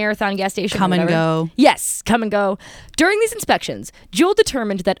the Marathon gas station. Come and go. Yes, come and go. During these inspections, Juul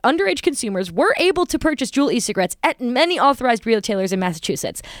determined that underage consumers were able to purchase Juul e-cigarettes at many authorized retailers in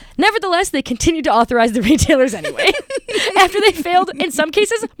Massachusetts. Nevertheless, they continued to authorize the retailers anyway, after they failed, in some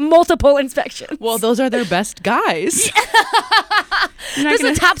cases, multiple inspections. Well, those are their best guys. Those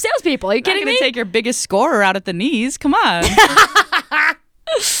are the top salespeople. Are you kidding me? You're not going to take your biggest scorer out at the knees. Come on.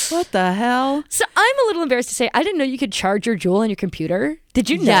 What the hell? So I'm a little embarrassed to say I didn't know you could charge your Juul on your computer. Did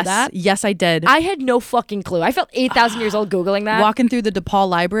you know that? Yes, I did. I had no fucking clue. I felt 8,000 years old Googling that. Walking through the DePaul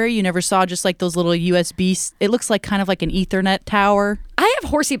library, you never saw just like those little USB. It looks like kind of like an Ethernet tower. I have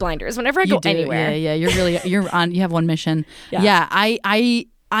horsey blinders whenever I go anywhere. Yeah. You have one mission. Yeah.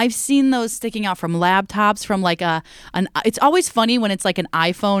 I've seen those sticking out from laptops, from like it's always funny when it's like an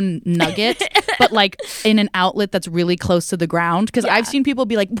iPhone nugget, but like in an outlet that's really close to the ground. Because I've seen people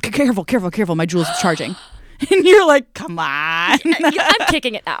be like, careful, my Juul's charging. And you're like, come on. I'm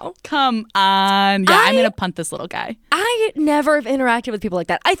kicking it now. Come on. Yeah, I'm going to punt this little guy. I never have interacted with people like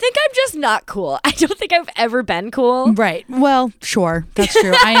that. I think I'm just not cool. I don't think I've ever been cool. Right. Well, sure. That's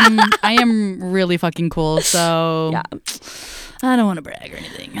true. I am really fucking cool. So yeah. I don't want to brag or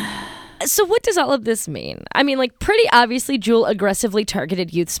anything. So what does all of this mean? I mean, like, pretty obviously, Juul aggressively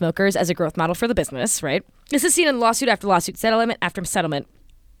targeted youth smokers as a growth model for the business, right? This is seen in lawsuit after lawsuit, settlement after settlement,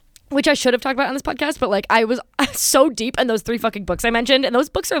 which I should have talked about on this podcast, but like I was so deep in those 3 fucking books I mentioned, and those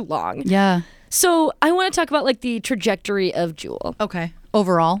books are long. Yeah. So I want to talk about like the trajectory of Juul. Okay.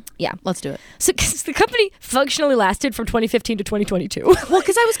 Overall? Yeah. Let's do it. So the company functionally lasted from 2015 to 2022. Well,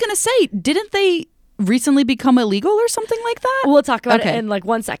 because I was going to say, didn't they recently become illegal or something like that? We'll talk about it in like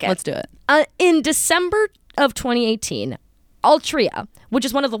 1 second. Let's do it. In December of 2018, Altria, which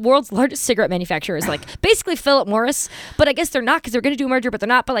is one of the world's largest cigarette manufacturers, like basically Philip Morris, but I guess they're not because they're going to do a merger, but they're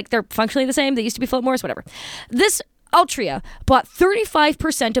not, but like they're functionally the same. They used to be Philip Morris, whatever. This Altria bought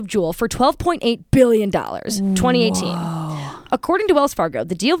 35% of Juul for $12.8 billion, 2018. Whoa. According to Wells Fargo,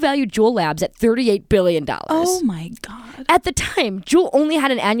 the deal valued Juul Labs at $38 billion. Oh my God. At the time, Juul only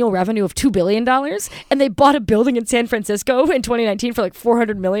had an annual revenue of $2 billion, and they bought a building in San Francisco in 2019 for like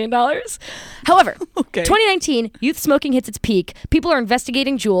 $400 million. However, 2019, youth smoking hits its peak. People are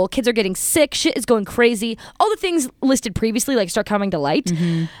investigating Juul. Kids are getting sick. Shit is going crazy. All the things listed previously like start coming to light.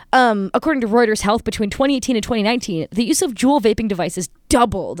 Mm-hmm. According to Reuters Health, between 2018 and 2019, the use of Juul vaping devices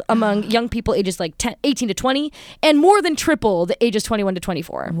doubled among young people ages like 18 to 20 and more than tripled ages 21 to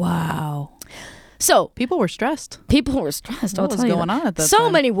 24. Wow. So people were stressed. What was going on at that so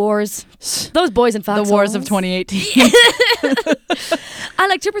time? Many wars. Those boys in Foxholes. The wars of 2018.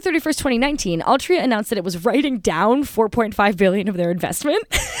 On October 31st, 2019, Altria announced that it was writing down $4.5 billion of their investment.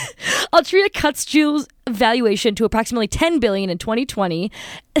 Altria cuts Juul's valuation to approximately $10 billion in 2020,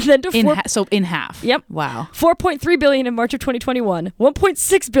 and then to in half. Yep. Wow. $4.3 billion in March of 2021,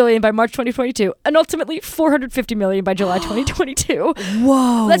 $1.6 billion by March 2022, and ultimately $450 million by July 2022.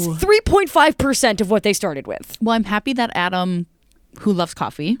 Whoa. That's 3.5% of what they started with. Well, I'm happy that Adam, who loves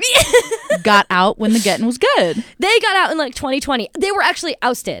coffee, got out when the getting was good. They got out in like 2020. They were actually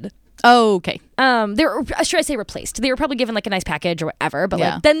ousted. Oh, okay. They were, should I say, replaced. They were probably given like a nice package or whatever, but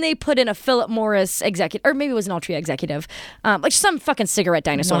like then they put in a Philip Morris executive, or maybe it was an Altria executive, like some fucking cigarette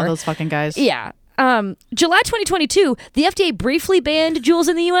dinosaur. One of those fucking guys. Yeah. July 2022, the FDA briefly banned Juuls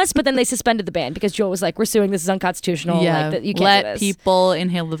in the U.S., but then they suspended the ban because Juul was like, "We're suing. This is unconstitutional. Yeah, like, you can't do let this. people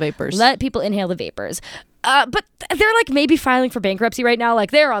inhale the vapors. Let people inhale the vapors." But they're like maybe filing for bankruptcy right now. Like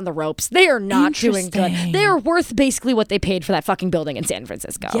they're on the ropes. They are not doing good. They are worth basically what they paid for that fucking building in San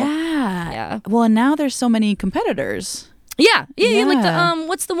Francisco. Yeah. Well, and now there's so many competitors. Yeah. Like the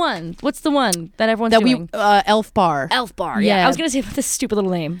what's the one that everyone's doing? Elf Bar. Elf Bar. Yeah. I was gonna say this stupid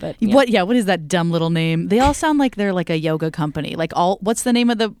little name, but what is that dumb little name? They all sound like they're like a yoga company. Like what's the name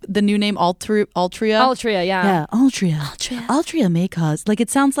of the new name? Altria. Altria. Yeah. Altria may cause, like,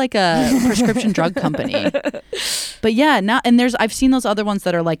 it sounds like a prescription drug company. But yeah, now, and I've seen those other ones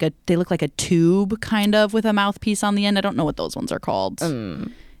that are like they look like a tube kind of with a mouthpiece on the end. I don't know what those ones are called.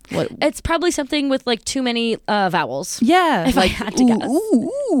 It's probably something with like too many vowels. Yeah, if like I had to guess.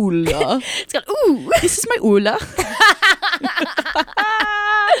 Oola. It's got ooh. This is my oola.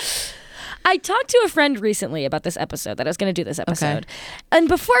 I talked to a friend recently about this episode, that I was going to do this episode. And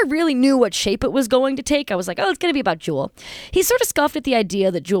before I really knew what shape it was going to take, I was like, oh, it's going to be about Juul. He sort of scoffed at the idea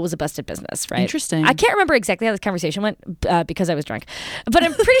that Juul was a busted business, right? Interesting. I can't remember exactly how this conversation went because I was drunk. But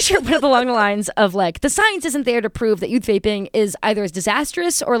I'm pretty sure it went along the lines of like, the science isn't there to prove that youth vaping is either as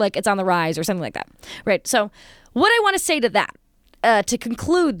disastrous or like it's on the rise or something like that. Right? So what I want to say to that, to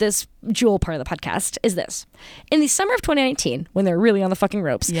conclude this Juul part of the podcast, is this. In the summer of 2019, when they're really on the fucking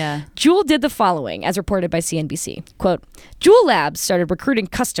ropes, Juul did the following, as reported by CNBC. Quote, Juul Labs started recruiting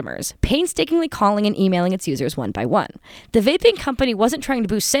customers, painstakingly calling and emailing its users one by one. The vaping company wasn't trying to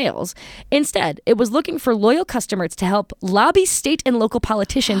boost sales. Instead, it was looking for loyal customers to help lobby state and local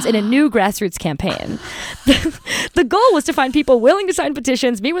politicians in a new grassroots campaign. The goal was to find people willing to sign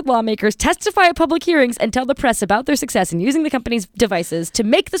petitions, meet with lawmakers, testify at public hearings, and tell the press about their success in using the company's devices to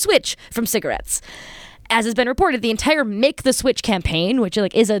make the switch from cigarettes. As has been reported, the entire Make the Switch campaign, which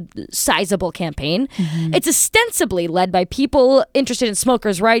like is a sizable campaign, it's ostensibly led by people interested in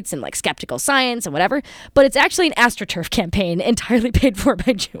smokers' rights and like skeptical science and whatever, but it's actually an AstroTurf campaign entirely paid for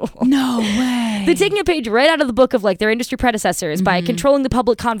by Juul. No way. They're taking a page right out of the book of like their industry predecessors by controlling the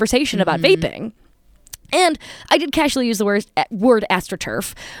public conversation about vaping. And I did casually use the word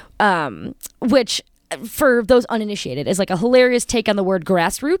AstroTurf, which, for those uninitiated, is like a hilarious take on the word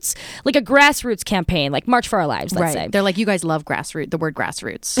grassroots, like a grassroots campaign, like March for Our Lives, let's say. They're like, you guys love the word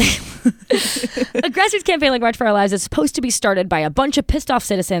grassroots. A grassroots campaign like March for Our Lives is supposed to be started by a bunch of pissed off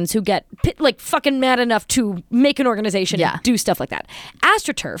citizens who get like fucking mad enough to make an organization and do stuff like that.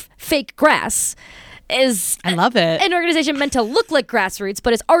 AstroTurf, fake grass, is I love it. An organization meant to look like grassroots,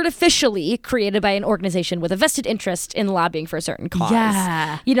 but is artificially created by an organization with a vested interest in lobbying for a certain cause.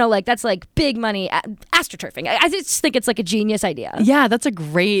 Yeah. You know, like that's like big money astroturfing. I just think it's like a genius idea. Yeah, it's a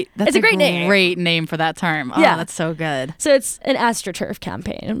great name. Great name for that term. Oh, that's so good. So it's an astroturf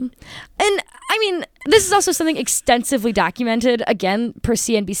campaign. And I mean, this is also something extensively documented, again, per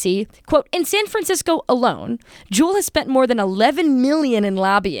CNBC. Quote, in San Francisco alone, Juul has spent more than $11 million in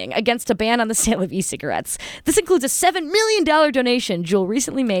lobbying against a ban on the sale of e-cigarettes. This includes a $7 million donation Juul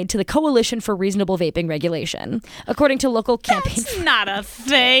recently made to the Coalition for Reasonable Vaping Regulation, according to local campaign. That's not a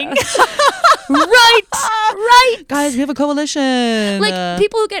thing. Right. Guys, we have a coalition. Like,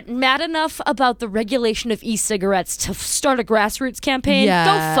 people who get mad enough about the regulation of e-cigarettes to start a grassroots campaign,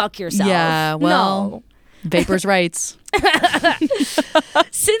 go fuck yourself. Yeah, well, vapors' rights.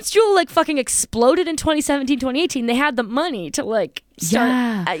 Since Juul like fucking exploded in 2017, 2018, they had the money to like start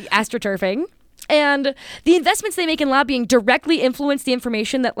astroturfing. And the investments they make in lobbying directly influence the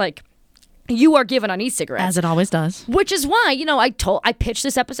information that like you are given on e-cigarettes. As it always does. Which is why, you know, I pitched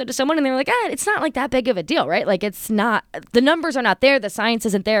this episode to someone and they were like, it's not like that big of a deal, right? Like it's not, the numbers are not there, the science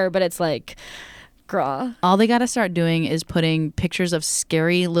isn't there, but it's like, girl. All they got to start doing is putting pictures of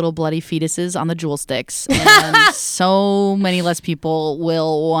scary little bloody fetuses on the Juul sticks, and so many less people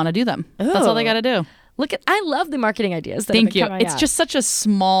will want to do them. Ooh. That's all they got to do. I love the marketing ideas. Thank you. It's just such a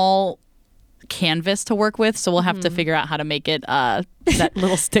small canvas to work with, so we'll have to figure out how to make it that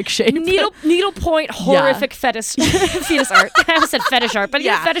little stick shape. Needlepoint horrific fetus art. I almost said fetish art, but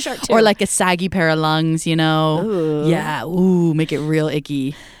fetish art too. Or like a saggy pair of lungs, you know. Ooh. Yeah. Ooh, make it real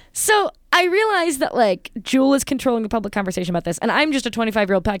icky. So I realize that like Juul is controlling the public conversation about this, and I'm just a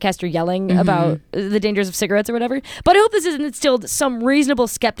 25-year-old podcaster yelling about the dangers of cigarettes or whatever. But I hope this has instilled some reasonable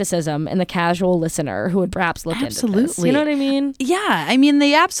skepticism in the casual listener who would perhaps look into this. You know what I mean? Yeah, I mean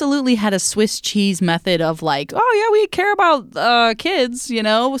they absolutely had a Swiss cheese method of like, oh yeah, we care about kids, you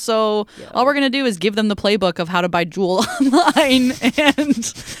know. So all we're gonna do is give them the playbook of how to buy Juul online,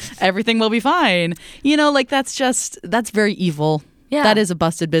 and everything will be fine. You know, like that's very evil. Yeah. That is a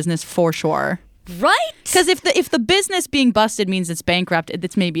busted business for sure. Right? Because if the business being busted means it's bankrupt,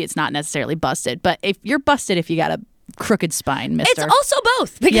 it's not necessarily busted. But if you're busted, if you got a crooked spine, mister. It's also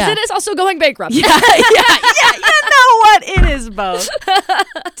both, because it is also going bankrupt. Yeah. You know what? It is both.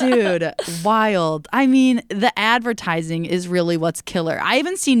 Dude, wild. I mean, the advertising is really what's killer. I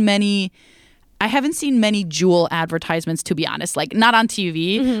haven't seen many Juul advertisements, to be honest, like not on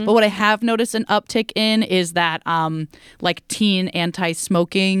TV, but what I have noticed an uptick in is that like teen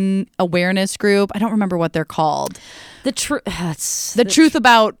anti-smoking awareness group. I don't remember what they're called. The truth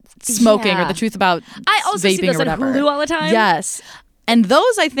about smoking or the truth about I also vaping see those or whatever. on Hulu all the time. Yes. And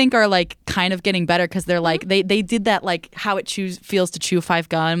those I think are like kind of getting better because they're like they did that like how it feels to chew 5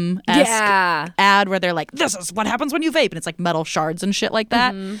 gum-esque ad where they're like, this is what happens when you vape, and it's like metal shards and shit like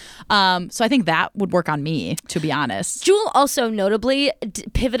that. So I think that would work on me, to be honest. Juul also notably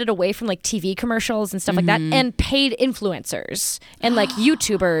pivoted away from like TV commercials and stuff like that and paid influencers and like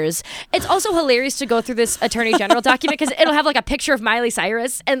YouTubers. It's also hilarious to go through this Attorney General document because it'll have like a picture of Miley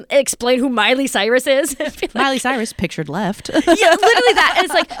Cyrus and explain who Miley Cyrus is. Miley Cyrus pictured left. Yeah, literally that. And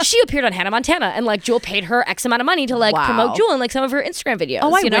it's like she appeared on Hannah Montana and like Juul paid her X amount of money to like promote Juul in like some of her Instagram videos.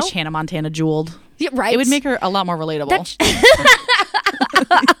 Oh, I wish Hannah Montana Juuled. Yeah, right. It would make her a lot more relatable.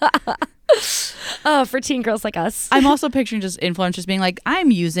 Oh, for teen girls like us. I'm also picturing just influencers being like,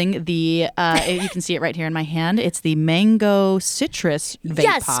 I'm using the, you can see it right here in my hand. It's the mango citrus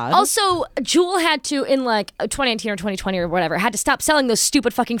vape pod. Also, Juul had to, in like 2019 or 2020 or whatever, had to stop selling those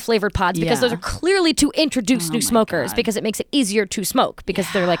stupid fucking flavored pods because those are clearly to introduce new smokers because it makes it easier to smoke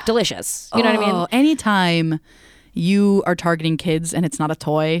because they're like delicious. You know what I mean? Anytime you are targeting kids and it's not a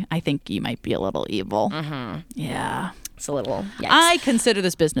toy, I think you might be a little evil. Yeah. It's a little yikes. I consider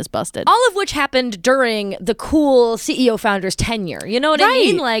this business busted. All of which happened during the cool CEO founder's tenure. You know what I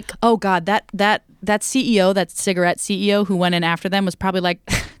mean? Like, oh God, that CEO, that cigarette CEO who went in after them was probably like,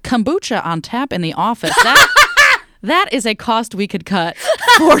 kombucha on tap in the office. That is a cost we could cut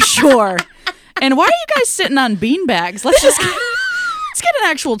for sure. And why are you guys sitting on bean bags? Let's get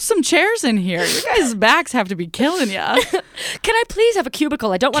some chairs in here. You guys' backs have to be killing you. Can I please have a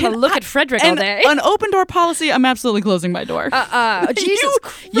cubicle? I don't want to look at Frederick all day. An open door policy, I'm absolutely closing my door. Jesus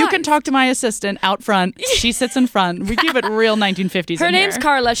Christ. You can talk to my assistant out front. She sits in front. We keep it real 1950s. Her name's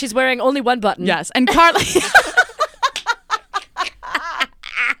Carla. She's wearing only one button. Yes, and Carla...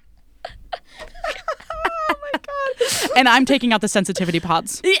 And I'm taking out the sensitivity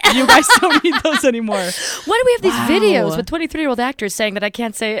pods. Yeah. You guys don't need those anymore. Why do we have these videos with 23-year-old actors saying that I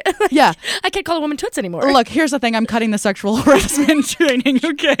can't say yeah, I can't call a woman toots anymore? Look, here's the thing. I'm cutting the sexual harassment training,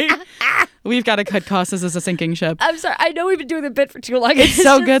 okay? We've got to cut costs. This is a sinking ship. I'm sorry. I know we've been doing the bit for too long. It's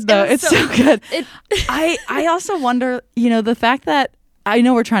so good, though. It's so good. I also wonder, the fact that, I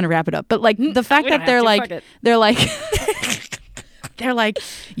know we're trying to wrap it up, but like the fact that they're like,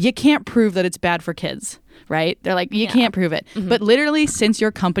 you can't prove that it's bad for kids. Right? They're like, you can't prove it. But literally, since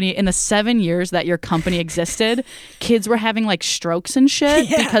your company, in the 7 years that your company existed, kids were having like strokes and shit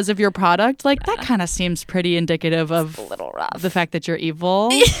because of your product. Like, that kind of seems pretty indicative of a little rough. The fact that you're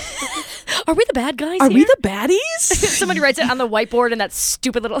evil. Are we the bad guys Are here? we the baddies? Somebody writes it on the whiteboard in that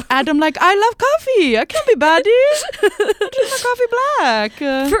stupid little... Adam like, I love coffee. I can't be baddies. I drink my coffee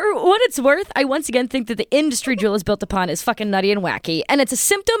black. For what it's worth, I once again think that the industry Juul is built upon is fucking nutty and wacky. And it's a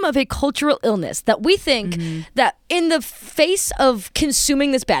symptom of a cultural illness that we think that in the face of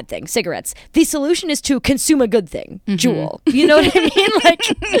consuming this bad thing, cigarettes, the solution is to consume a good thing, Juul. You know what I mean? Like,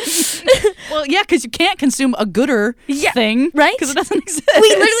 well, yeah, because you can't consume a gooder thing, right? Because it doesn't exist. We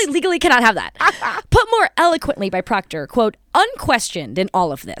literally legally cannot have that. Put more eloquently by Proctor, quote, unquestioned in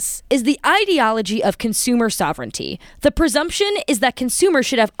all of this is the ideology of consumer sovereignty. The presumption is that consumers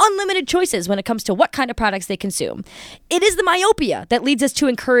should have unlimited choices when it comes to what kind of products they consume. It is the myopia that leads us to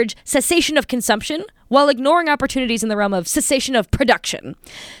encourage cessation of consumption while ignoring opportunities in the realm of cessation of production.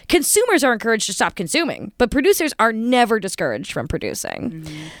 Consumers are encouraged to stop consuming, but producers are never discouraged from producing.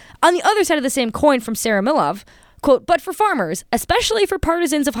 On the other side of the same coin from Sarah Milov, quote, but for farmers, especially for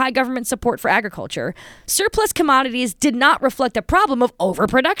partisans of high government support for agriculture, surplus commodities did not reflect a problem of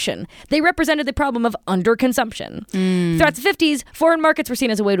overproduction. They represented the problem of underconsumption. Throughout the 50s, foreign markets were seen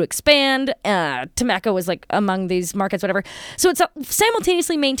as a way to expand. Tobacco was like among these markets, whatever. So it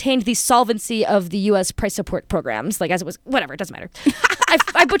simultaneously maintained the solvency of the U.S. price support programs, like as it was, whatever, it doesn't matter.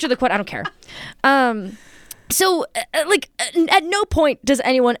 I butchered the quote, I don't care. So, at no point does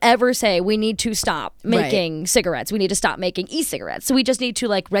anyone ever say we need to stop making cigarettes. We need to stop making e-cigarettes. So we just need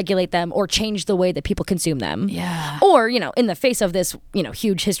to regulate them or change the way that people consume them. Yeah. Or, in the face of this,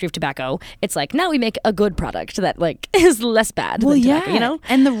 huge history of tobacco, it's like now we make a good product that is less bad than tobacco,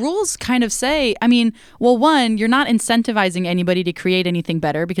 And the rules kind of say, one, you're not incentivizing anybody to create anything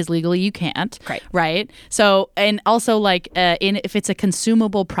better because legally you can't. Right? So, and also if it's a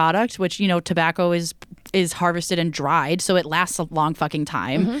consumable product, which, tobacco is harvested and dried, so it lasts a long fucking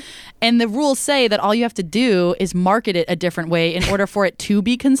time. And the rules say that all you have to do is market it a different way in order for it to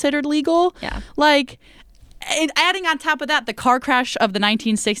be considered legal. Yeah. And adding on top of that, the car crash of the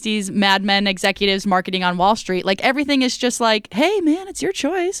 1960s, Mad Men executives marketing on Wall Street, everything is just hey, man, it's your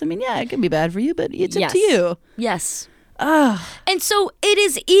choice. It can be bad for you, but it's up to you. Yes. And so it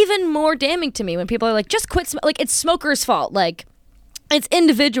is even more damning to me when people are just quit. It's smokers' fault. It's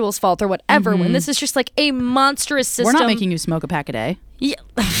individuals' fault or whatever, when this is just a monstrous system. We're not making you smoke a pack a day. Yeah.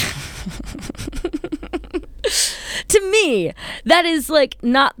 To me, that is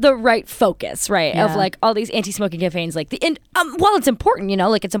not the right focus, right? Yeah. Of all these anti-smoking campaigns. While it's important,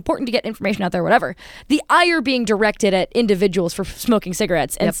 it's important to get information out there, whatever. The ire being directed at individuals for smoking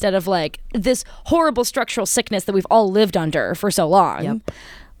cigarettes instead of this horrible structural sickness that we've all lived under for so long. Yep.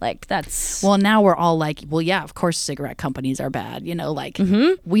 That's... Well, now we're all well, yeah, of course cigarette companies are bad,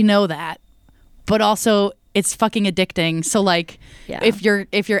 we know that. But also it's fucking addicting. So if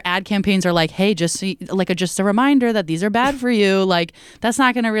your ad campaigns are hey, just a reminder that these are bad for you, that's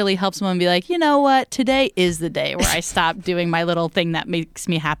not going to really help someone be you know what, today is the day where I stop doing my little thing that makes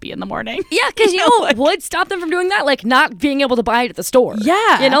me happy in the morning. Yeah, because what would stop them from doing that? Not being able to buy it at the store.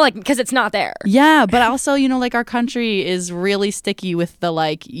 Yeah. Because it's not there. Yeah, but also, our country is really sticky with the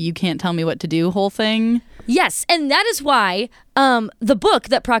you can't tell me what to do whole thing. Yes, and that is why the book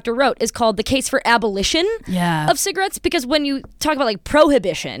that Proctor wrote is called The Case for Abolition of Cigarettes, because when you talk about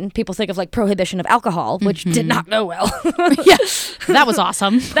prohibition, people think of prohibition of alcohol, which did not go well. Yeah, that was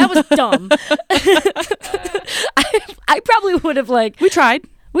awesome. That was dumb. I probably would have We tried.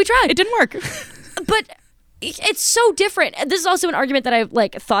 It didn't work. But it's so different. This is also an argument that I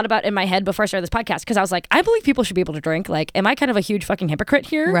thought about in my head before I started this podcast, because I was I believe people should be able to drink. Am I kind of a huge fucking hypocrite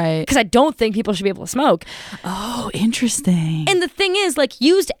here? Right. Because I don't think people should be able to smoke. Oh, interesting. And the thing is,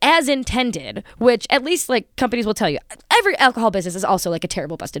 used as intended, which at least companies will tell you, every alcohol business is also a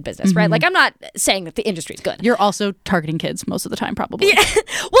terrible busted business, right? I'm not saying that the industry is good. You're also targeting kids most of the time, probably. Yeah.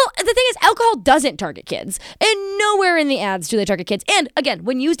 Well, the thing is, alcohol doesn't target kids, and nowhere in the ads do they target kids. And again,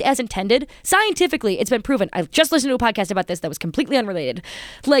 when used as intended, scientifically, it's been proven. I just listened to a podcast about this that was completely unrelated.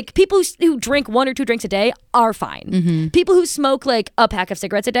 People who drink 1 or 2 drinks a day are fine. People who smoke a pack of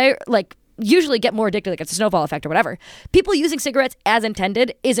cigarettes a day, usually get more addicted, it's a snowball effect or whatever. People using cigarettes as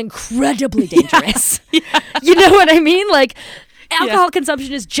intended is incredibly dangerous. Yeah. You know what I mean? Alcohol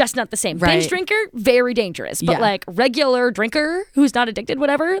consumption is just not the same. Right. Binge drinker, very dangerous. But regular drinker who's not addicted,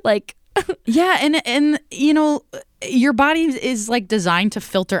 whatever, yeah, and your body is designed to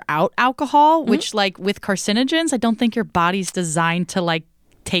filter out alcohol, which with carcinogens, I don't think your body's designed to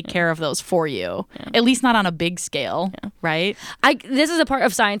take care of those for you. At least not on a big scale, right? This is a part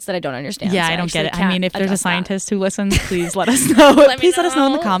of science that I don't understand. Yeah, so I don't get it. If there's a scientist who listens, please let us know. Let us know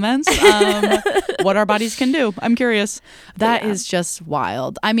in the comments what our bodies can do. I'm curious. That is just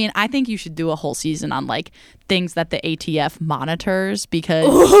wild. I think you should do a whole season on things that the ATF monitors, because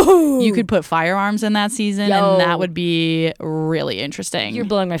you could put firearms in that season, and that would be really interesting. You're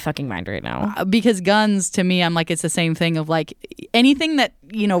blowing my fucking mind right now. Because guns, to me, I'm it's the same thing of anything that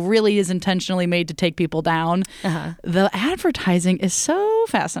really is intentionally made to take people down. The advertising is so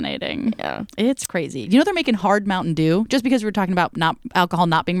fascinating. Yeah, it's crazy. They're making hard Mountain Dew, just because we were talking about alcohol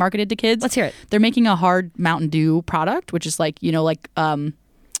not being marketed to kids. Let's hear it. They're making a hard Mountain Dew product, which is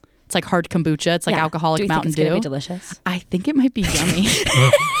it's hard kombucha. It's alcoholic Mountain Dew. Do you think it's gonna be delicious? I think it might be yummy.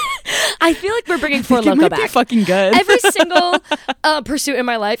 I feel like we're bringing Four Loko back. Be fucking good. Every single pursuit in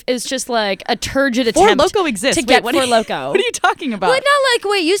my life is just a turgid attempt. Four Loko exists. To get Four Loko. What are you talking about? Well, not the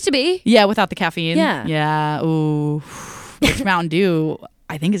way it used to be. Yeah, without the caffeine. Yeah. Yeah. Ooh. Which Mountain Dew,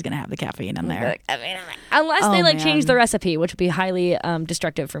 I think, is going to have the caffeine in there. Unless they change the recipe, which would be highly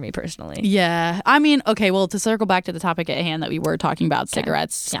destructive for me personally. Yeah. Okay, well, to circle back to the topic at hand that we were talking about,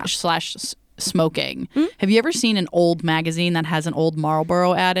 cigarettes / smoking. Have you ever seen an old magazine that has an old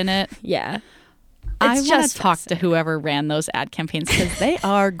Marlboro ad in it? Yeah. I want to talk to whoever ran those ad campaigns because they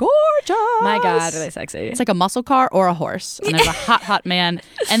are gorgeous. My God, are they sexy? It's like a muscle car or a horse. And there's a hot man.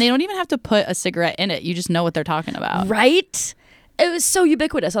 And they don't even have to put a cigarette in it. You just know what they're talking about. Right? It was so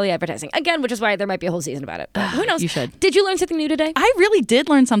ubiquitous, all the advertising. Again, which is why there might be a whole season about it. But who knows? You should. Did you learn something new today? I really did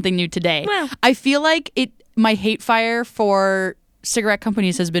learn something new today. Wow. I feel like my hate fire for cigarette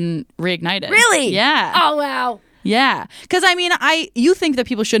companies has been reignited. Really? Yeah. Oh, wow. Yeah. Because, I mean, you think that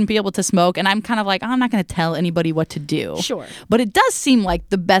people shouldn't be able to smoke, and I'm kind of like, I'm not going to tell anybody what to do. Sure. But it does seem like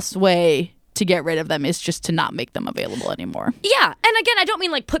the best way to get rid of them is just to not make them available anymore. Yeah. And again, I don't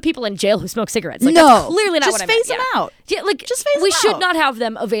mean like put people in jail who smoke cigarettes. Like, no. That's clearly not just what I meant. phase them out. Yeah, like just phase them we should out. not have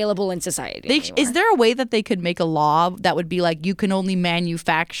them available in society. Is there a way that they could make a law that would be like you can only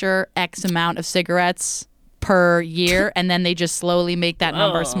manufacture X amount of cigarettes per year, and then they just slowly make that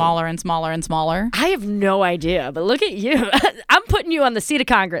number smaller and smaller and smaller? I have no idea, but look at you. I'm putting you on the seat of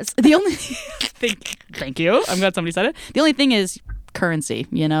Congress. The only thank you. I'm glad somebody said it. The only thing is currency,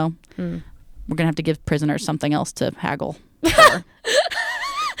 you know? We're going to have to give prisoners something else to haggle for.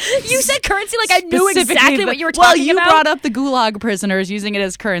 You said currency like I knew exactly what you were talking about. Well, you brought up the gulag prisoners using it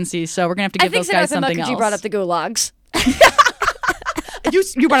as currency, so we're going to have to give those guys something else. You brought up the gulags.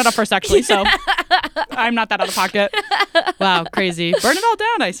 You brought it up first, actually, so I'm not that out of pocket. Wow, crazy. Burn it all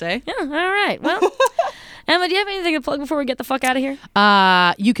down, I say. Yeah, all right. Well, Emma, do you have anything to plug before we get the fuck out of here?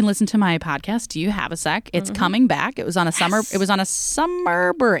 You can listen to my podcast. Do you have a sec? It's coming back. It was on a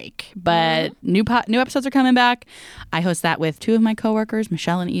summer break, but new episodes are coming back. I host that with two of my coworkers,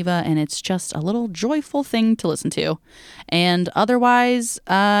 Michelle and Eva, and it's just a little joyful thing to listen to. And otherwise,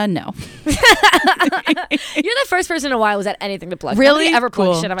 no. You're the first person in a while who's had anything to plug. Really? Nobody ever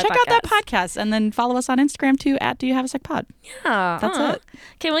plugged shit on my Check podcast. out that podcast and then follow us on Instagram too at Do You Have a Sec Pod. Yeah, that's it.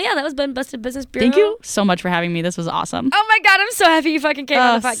 Okay, well, yeah, that was Ben Busted Business Bureau. Thank you so much for having me. This was awesome. Oh my God, I'm so happy you fucking came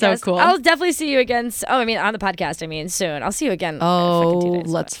on the podcast. So cool. I'll definitely see you again. On the podcast, soon. I'll see you again. Oh, fucking 2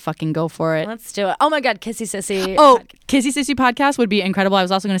 days, let's fucking go for it. Let's do it. Oh my God, Kissy Sissy. Oh, Kissy Sissy podcast would be incredible. I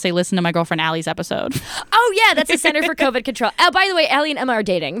was also going to say listen to my girlfriend Allie's episode. Oh yeah, that's the Center for COVID Control. Oh, by the way, Allie and Emma are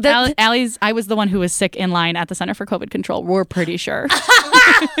dating. Allie's. I was the one who was sick in line at the Center for COVID Control. We're pretty sure.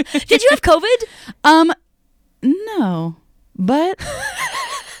 Did you have COVID? No, but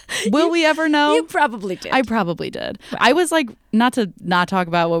will we ever know? You probably did. I probably did. Wow. I was like, not talk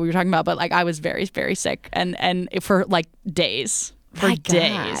about what we were talking about, but like I was very, very sick and for like days. For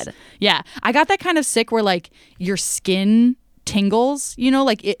days. Yeah. I got that kind of sick where like your skin tingles, you know,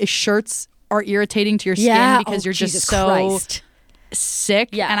 like shirts are irritating to your skin because you're Jesus just so Christ. sick.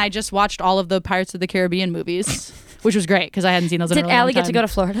 Yeah. And I just watched all of the Pirates of the Caribbean movies, which was great because I hadn't seen those in a really long time. Did Allie get to go to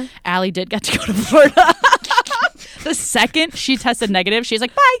Florida? Allie did get to go to Florida. The second she tested negative, she's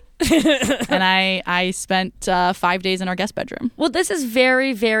like, bye. And I spent 5 days in our guest bedroom. Well, this is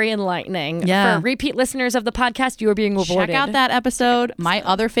very, very enlightening. Yeah. For repeat listeners of the podcast, you are being rewarded. Check out that episode. My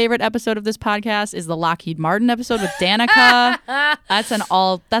other favorite episode of this podcast is the Lockheed Martin episode with Danica. That's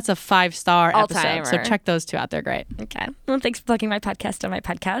a 5-star episode. So check those two out. They're great. Okay. Well, thanks for plugging my podcast on my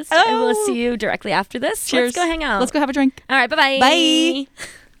podcast. I will see you directly after this. Cheers. Let's go hang out. Let's go have a drink. All right. Bye-bye. Bye.